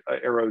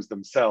arrows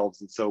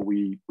themselves, and so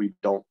we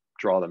don't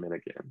draw them in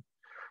again.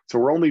 So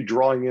we're only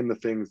drawing in the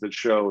things that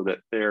show that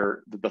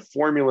the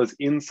formulas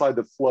inside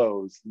the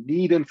flows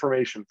need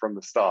information from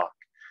the stock,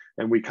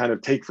 And we kind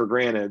of take for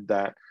granted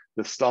that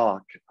the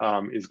stock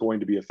is going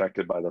to be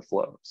affected by the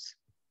flows.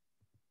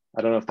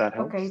 I don't know if that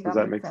helps. Okay, Does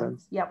that make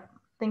sense? Yep,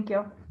 thank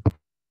you.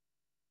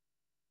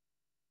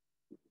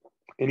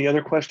 Any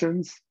other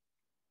questions?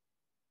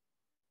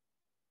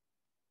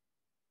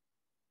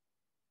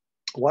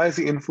 Why is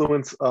the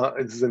influence,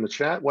 this is in the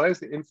chat, why is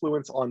the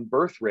influence on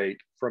birth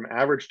rate from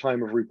average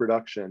time of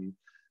reproduction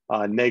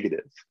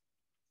negative?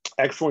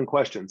 Excellent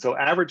question. So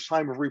average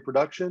time of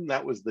reproduction,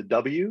 that was the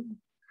W.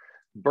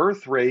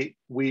 Birth rate,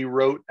 we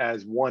wrote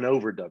as 1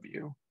 over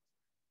W.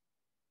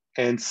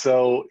 And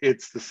so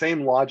it's the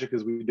same logic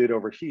as we did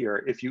over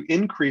here. If you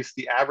increase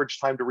the average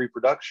time to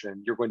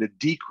reproduction, you're going to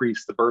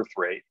decrease the birth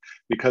rate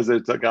because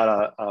it's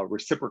got a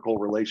reciprocal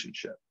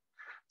relationship.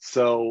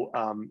 So,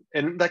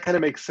 and that kind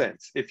of makes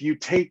sense. If you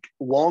take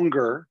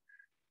longer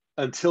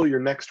until your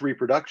next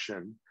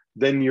reproduction,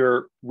 then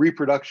your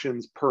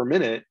reproductions per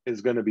minute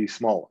is going to be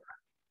smaller.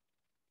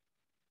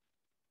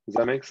 Does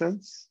that make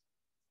sense?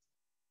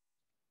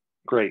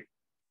 Great.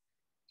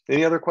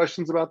 Any other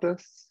questions about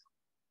this?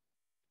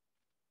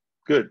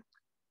 Good.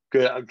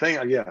 Good.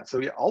 Yeah. So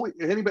yeah, always,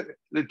 anybody,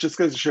 it just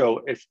goes to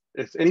show if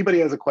anybody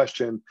has a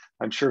question,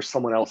 I'm sure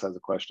someone else has a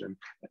question.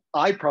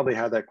 I probably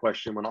had that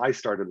question when I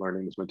started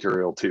learning this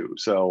material too.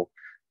 So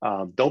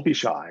don't be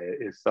shy.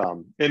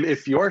 And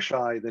if you are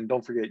shy, then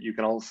don't forget you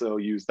can also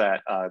use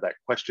that that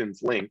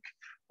questions link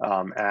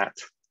at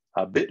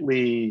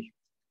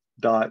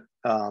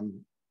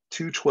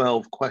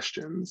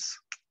bit.ly.212questions,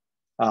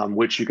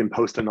 which you can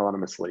post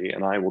anonymously,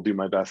 and I will do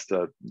my best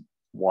to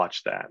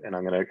watch that. And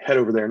I'm going to head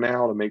over there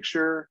now to make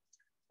sure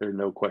there are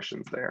no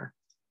questions there.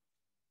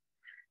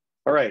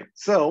 All right,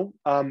 so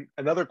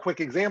another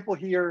quick example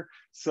here.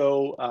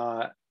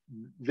 So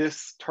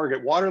this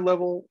target water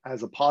level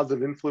has a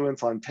positive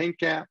influence on tank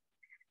gap.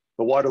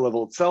 The water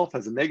level itself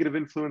has a negative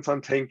influence on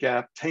tank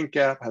gap. Tank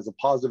gap has a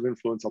positive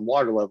influence on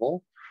water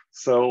level.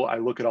 So I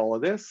look at all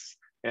of this,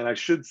 and I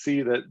should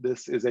see that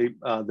this is a,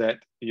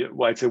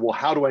 well, I'd say, well,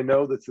 how do I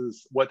know this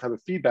is what type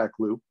of feedback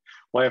loop?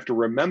 Well, I have to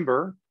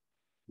remember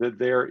that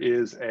there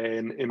is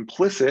an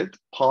implicit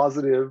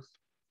positive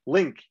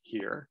link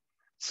here.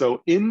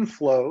 So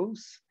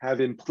inflows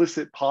have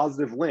implicit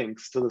positive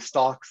links to the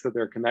stocks that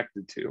they're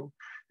connected to.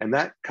 And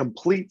that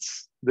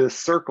completes this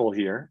circle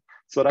here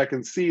so that I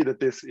can see that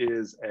this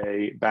is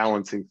a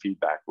balancing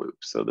feedback loop.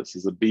 So this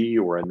is a B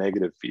or a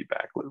negative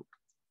feedback loop.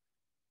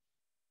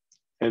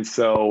 And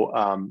so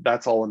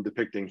that's all I'm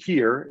depicting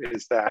here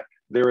is that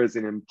there is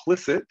an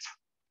implicit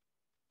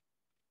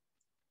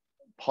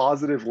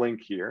positive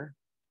link here,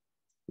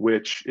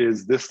 which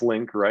is this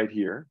link right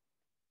here.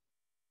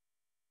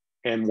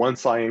 And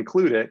once I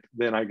include it,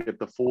 then I get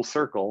the full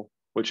circle,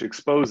 which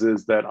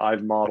exposes that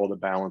I've modeled a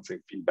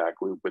balancing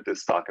feedback loop with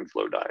this stock and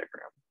flow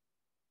diagram.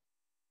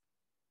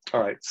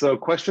 All right, so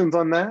questions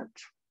on that?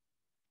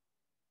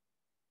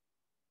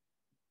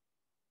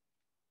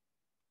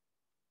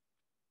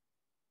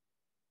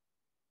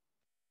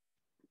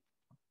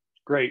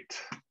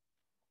 Great,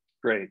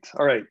 great.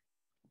 All right,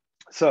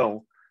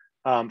 so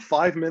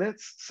 5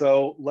 minutes.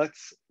 So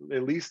let's,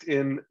 at least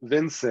in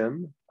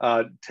Vensim,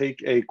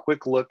 take a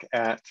quick look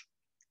at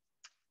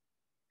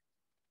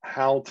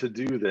how to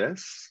do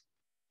this.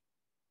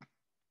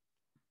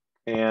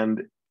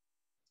 And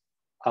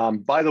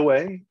by the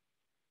way,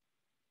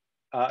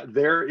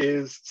 there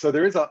is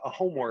a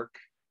homework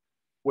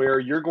where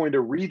you're going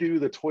to redo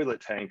the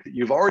toilet tank that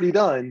you've already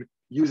done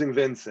using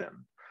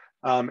Vensim.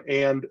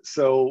 And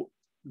so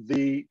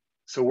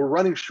we're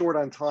running short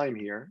on time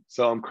here.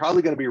 So I'm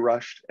probably going to be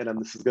rushed, and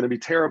this is going to be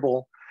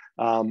terrible.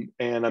 And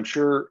I'm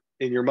sure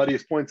in your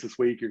muddiest points this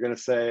week, you're going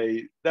to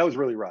say, that was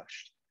really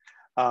rushed.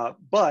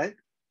 But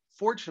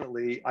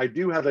fortunately, I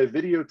do have a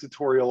video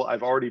tutorial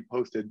I've already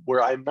posted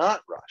where I'm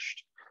not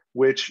rushed,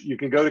 which you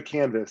can go to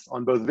Canvas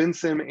on both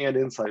Vensim and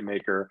Insight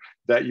Maker,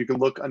 that you can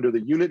look under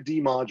the Unit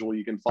D module,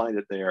 you can find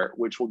it there,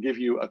 which will give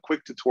you a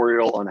quick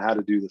tutorial on how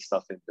to do the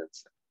stuff in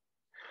Vensim.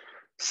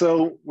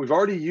 So we've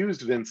already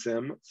used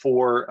Vensim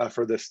for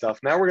this stuff.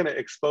 Now we're going to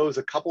expose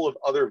a couple of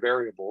other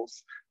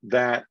variables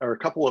that are a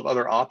couple of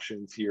other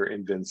options here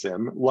in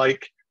Vensim,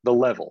 like the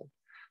level.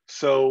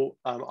 So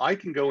I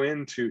can go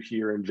into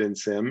here in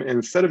Vensim, and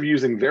instead of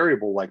using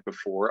variable like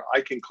before,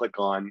 I can click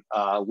on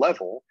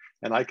level,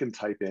 and I can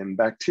type in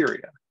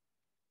bacteria.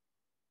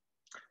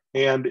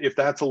 And if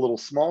that's a little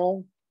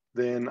small,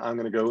 then I'm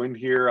going to go in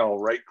here, I'll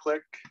right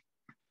click,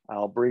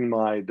 I'll bring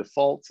my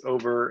defaults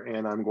over,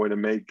 and I'm going to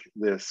make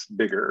this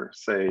bigger,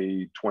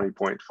 say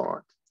 20-point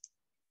font.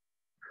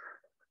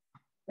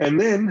 And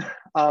then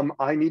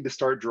I need to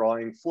start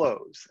drawing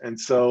flows. And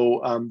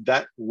so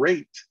that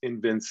rate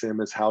in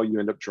Vensim is how you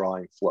end up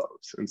drawing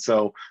flows. And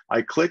so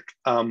I click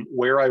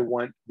where I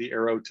want the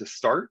arrow to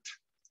start,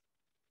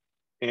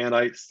 and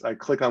I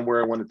click on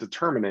where I want it to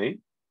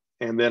terminate,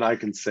 and then I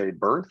can say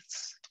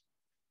births.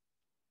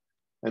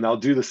 And I'll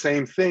do the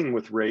same thing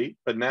with rate,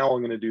 but now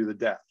I'm going to do the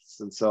deaths.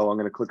 And so I'm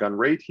going to click on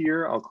rate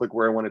here. I'll click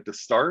where I want it to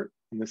start.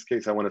 In this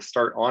case, I want to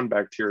start on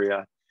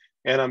bacteria,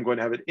 and I'm going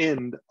to have it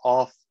end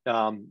off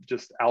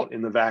just out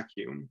in the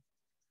vacuum.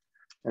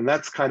 And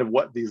that's kind of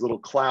what these little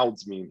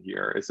clouds mean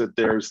here, is that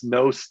there's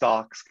no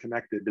stocks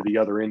connected to the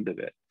other end of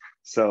it.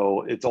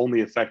 So it's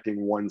only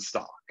affecting one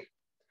stock.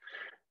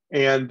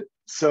 And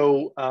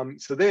so,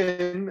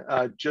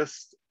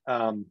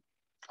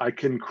 I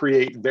can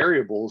create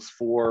variables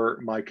for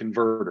my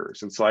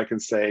converters. And so I can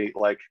say,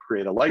 like,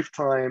 create a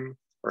lifetime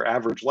or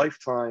average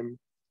lifetime.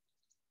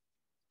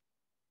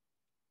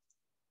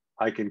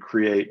 I can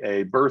create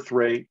a birth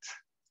rate.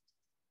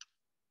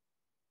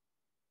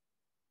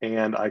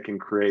 And I can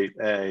create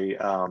a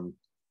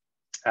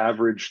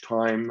average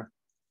time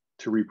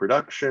to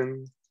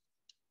reproduction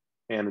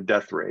and a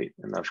death rate.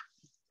 And I've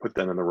put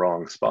them in the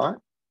wrong spot.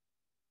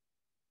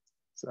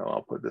 So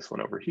I'll put this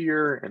one over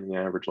here and the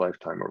average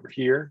lifetime over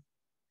here.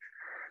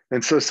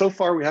 And so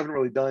far we haven't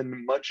really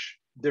done much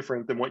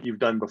different than what you've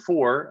done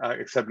before,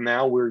 except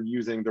now we're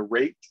using the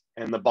rate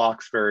and the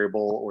box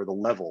variable or the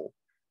level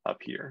up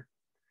here.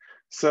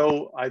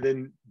 So I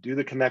then do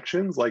the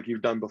connections like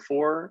you've done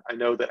before. I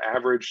know that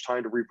average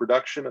time to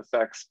reproduction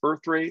affects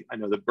birth rate. I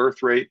know that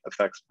birth rate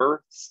affects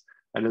births.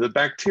 I know that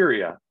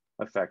bacteria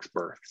affects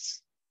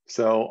births.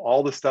 So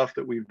all the stuff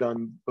that we've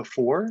done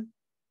before.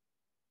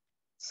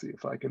 Let's see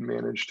if I can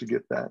manage to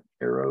get that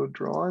arrow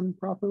drawn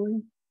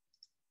properly.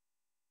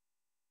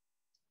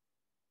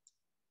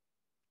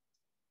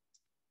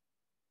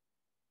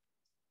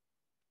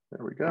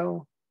 There we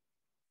go.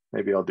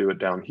 Maybe I'll do it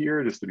down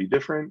here just to be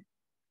different.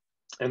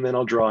 And then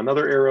I'll draw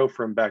another arrow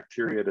from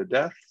bacteria to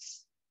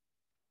deaths.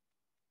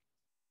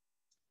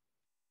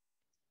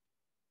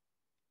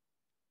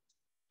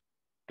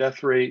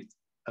 Death rate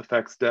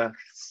affects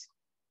deaths,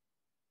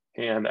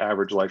 and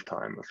average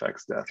lifetime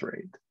affects death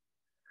rate.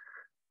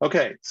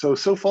 Okay, so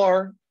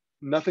far,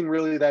 nothing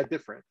really that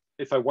different.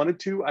 If I wanted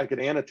to, I could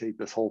annotate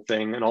this whole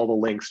thing and all the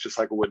links just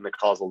like I would in a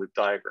causal loop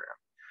diagram.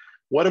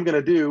 What I'm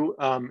gonna do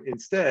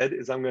instead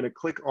is I'm gonna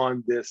click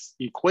on this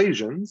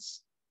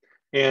equations,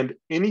 and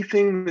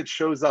anything that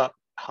shows up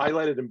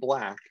highlighted in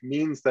black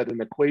means that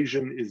an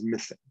equation is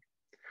missing.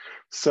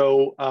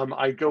 So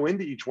I go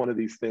into each one of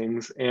these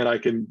things and I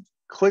can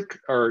click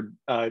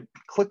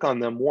on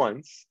them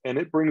once, and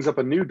it brings up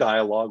a new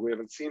dialog we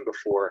haven't seen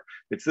before.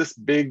 It's this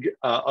big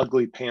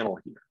ugly panel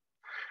here.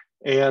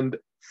 And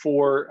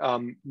for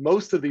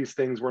most of these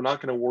things, we're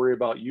not going to worry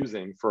about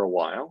using for a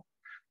while.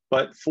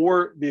 But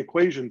for the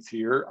equations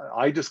here,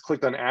 I just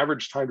clicked on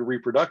average time to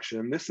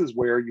reproduction. This is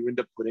where you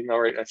end up putting,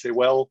 all right, I say,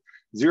 well,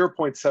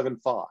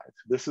 0.75.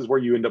 This is where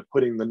you end up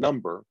putting the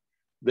number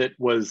that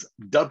was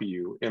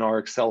W in our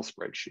Excel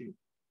spreadsheet.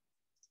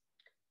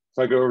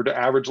 So I go over to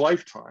average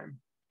lifetime.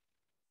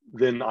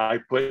 Then I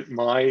put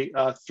my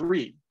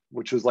 3,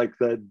 which is like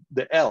the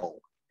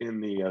L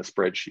in the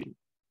spreadsheet.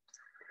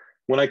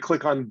 When I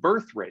click on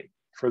birth rate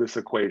for this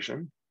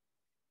equation,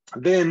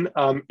 then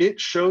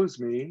it shows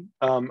me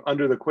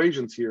under the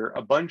equations here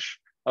a bunch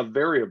of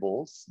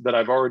variables that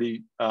I've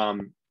already,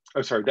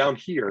 down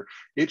here,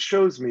 it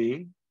shows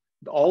me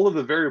all of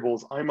the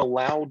variables I'm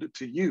allowed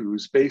to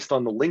use based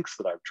on the links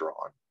that I've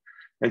drawn.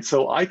 And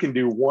so I can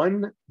do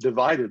 1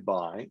 divided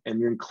by,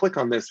 and then click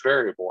on this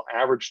variable,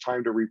 average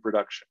time to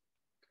reproduction.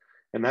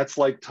 And that's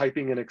like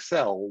typing in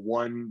Excel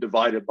 1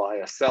 divided by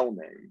a cell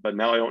name, but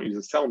now I don't use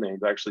a cell name,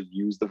 but actually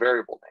use the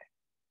variable name.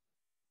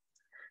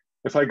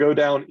 If I go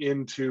down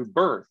into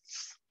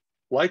births,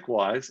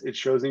 likewise, it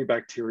shows me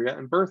bacteria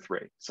and birth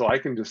rate. So I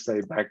can just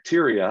say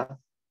bacteria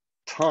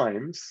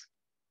times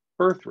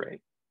birth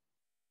rate.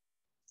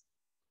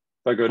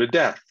 If I go to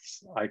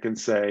deaths, I can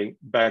say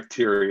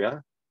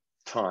bacteria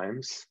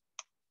times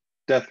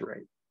death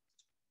rate.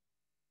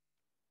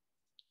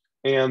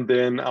 And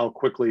then I'll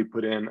quickly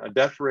put in a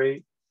death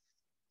rate,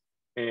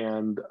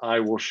 and I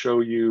will show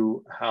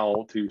you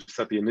how to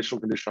set the initial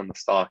condition on the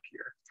stock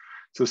here.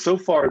 So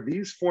far,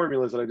 these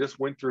formulas that I just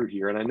went through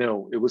here, and I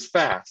know it was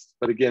fast,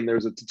 but again,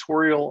 there's a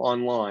tutorial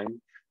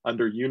online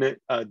under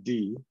Unit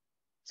D.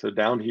 So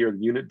down here,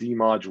 the Unit D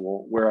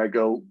module, where I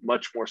go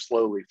much more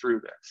slowly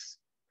through this.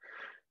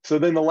 So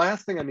then the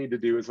last thing I need to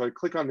do is when I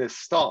click on this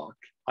stock,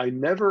 I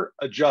never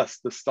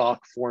adjust the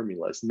stock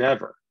formulas,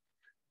 never.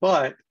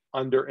 But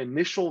under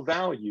initial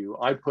value,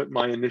 I put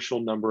my initial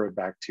number of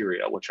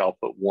bacteria, which I'll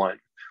put 1,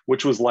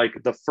 which was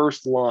like the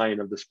first line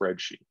of the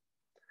spreadsheet.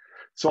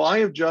 So I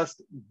have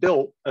just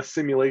built a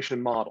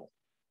simulation model.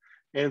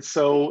 And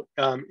so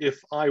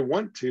if I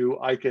want to,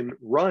 I can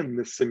run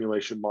this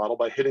simulation model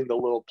by hitting the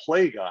little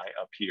play guy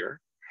up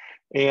here,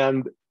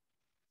 and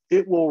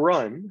it will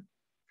run,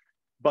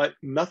 but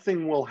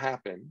nothing will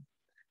happen.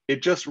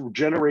 It just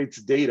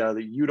generates data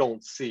that you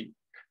don't see.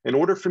 In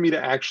order for me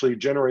to actually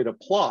generate a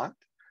plot,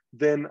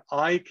 then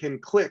I can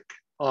click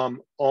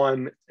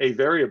on a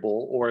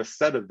variable or a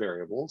set of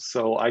variables.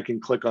 So I can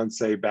click on,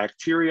 say,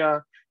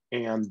 bacteria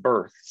and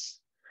births.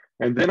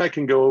 And then I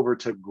can go over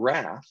to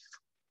graph,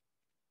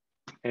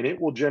 and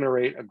it will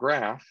generate a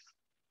graph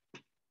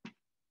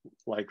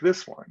like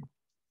this one.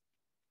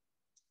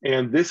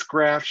 And this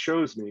graph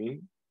shows me,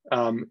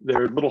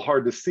 they're a little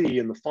hard to see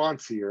in the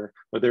fonts here,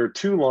 but there are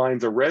 2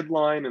 lines, a red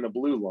line and a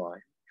blue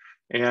line.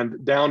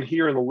 And down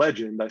here in the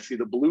legend, I see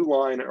the blue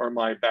line are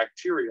my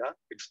bacteria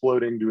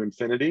exploding to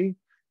infinity,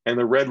 And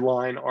the red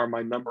line are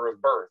my number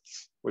of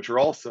births, which are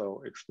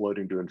also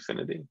exploding to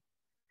infinity.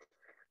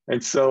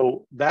 And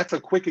so that's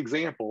a quick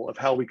example of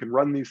how we can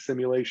run these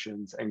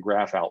simulations and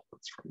graph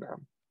outputs from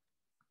them.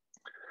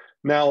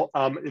 Now,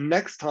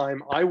 next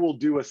time I will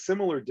do a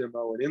similar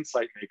demo in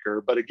Insight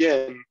Maker, but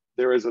again,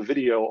 there is a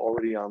video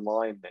already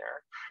online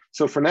there.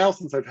 So for now,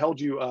 since I've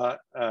held you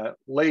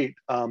late,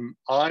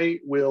 I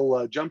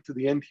will jump to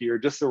the end here.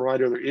 Just a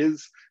reminder, there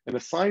is an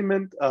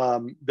assignment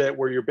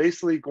where you're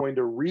basically going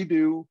to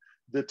redo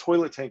the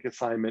toilet tank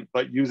assignment,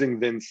 but using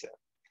Vensim.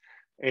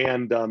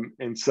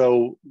 And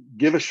so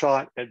give a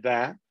shot at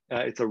that.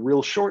 It's a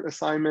real short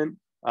assignment,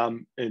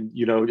 and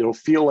you'll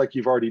feel like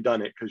you've already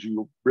done it because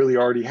you really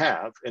already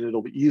have, and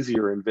it'll be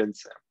easier in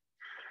Vensim.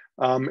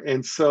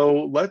 And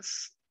so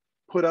let's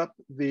put up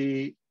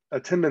the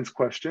attendance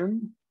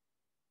question,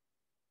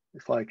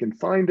 if I can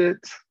find it,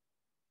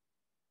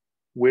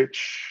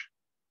 which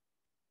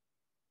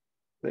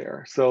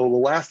there. So the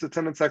last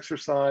attendance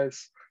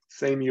exercise,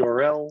 same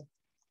URL.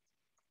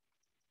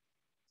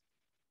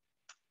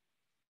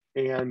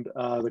 And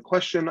the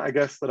question, I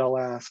guess, that I'll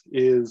ask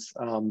is,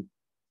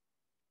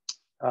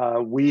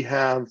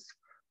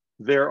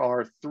 there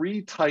are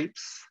 3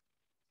 types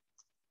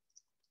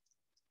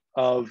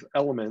of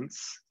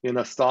elements in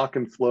a stock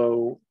and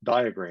flow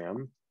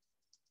diagram: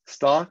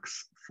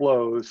 stocks,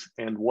 flows,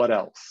 and what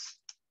else?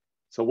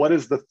 So what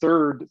is the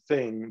third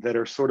thing that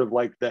are sort of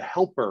like the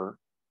helper?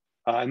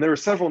 And there are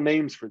several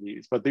names for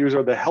these, but these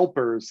are the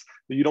helpers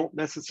that you don't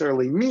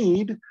necessarily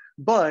need,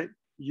 but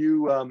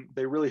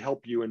they really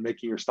help you in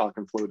making your stock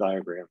and flow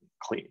diagram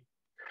clean.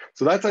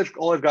 So that's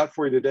all I've got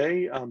for you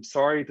today. I'm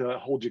sorry to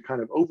hold you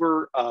kind of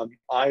over.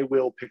 I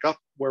will pick up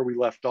where we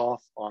left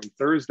off on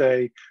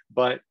Thursday,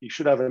 but you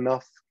should have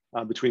enough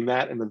between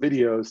that and the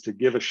videos to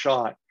give a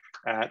shot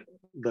at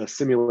the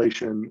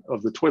simulation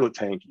of the toilet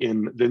tank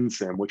in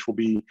Vensim, which will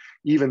be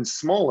even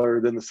smaller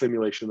than the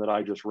simulation that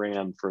I just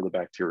ran for the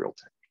bacterial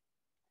tank,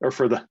 or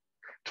for the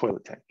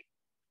toilet tank.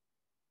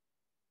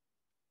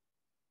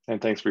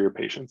 And thanks for your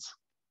patience.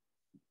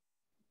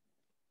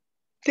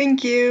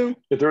 Thank you.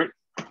 If there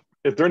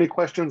are any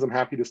questions, I'm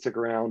happy to stick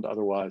around.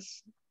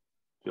 Otherwise,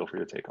 feel free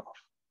to take off.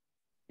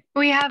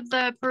 We have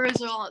the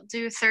perusal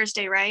due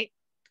Thursday, right?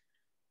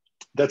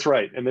 That's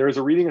right. And there is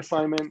a reading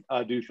assignment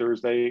due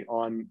Thursday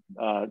on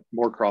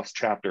Moorcroft's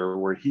chapter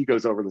where he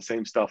goes over the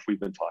same stuff we've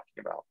been talking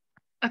about.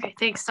 Okay,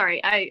 thanks.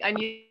 Sorry, I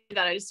knew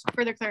that. I just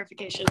further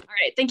clarification. All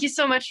right, thank you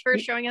so much for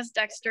showing us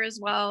Dexter as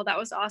well. That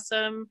was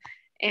awesome.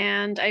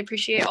 And I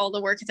appreciate all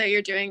the work that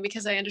you're doing,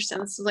 because I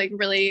understand this is like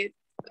really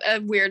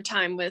a weird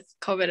time with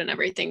COVID and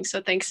everything.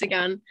 So thanks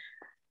again.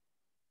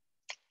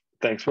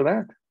 Thanks for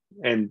that.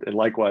 And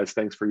likewise,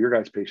 thanks for your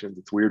guys' patience.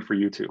 It's weird for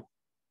you too.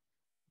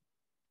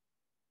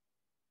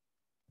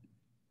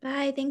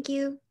 Bye, thank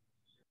you.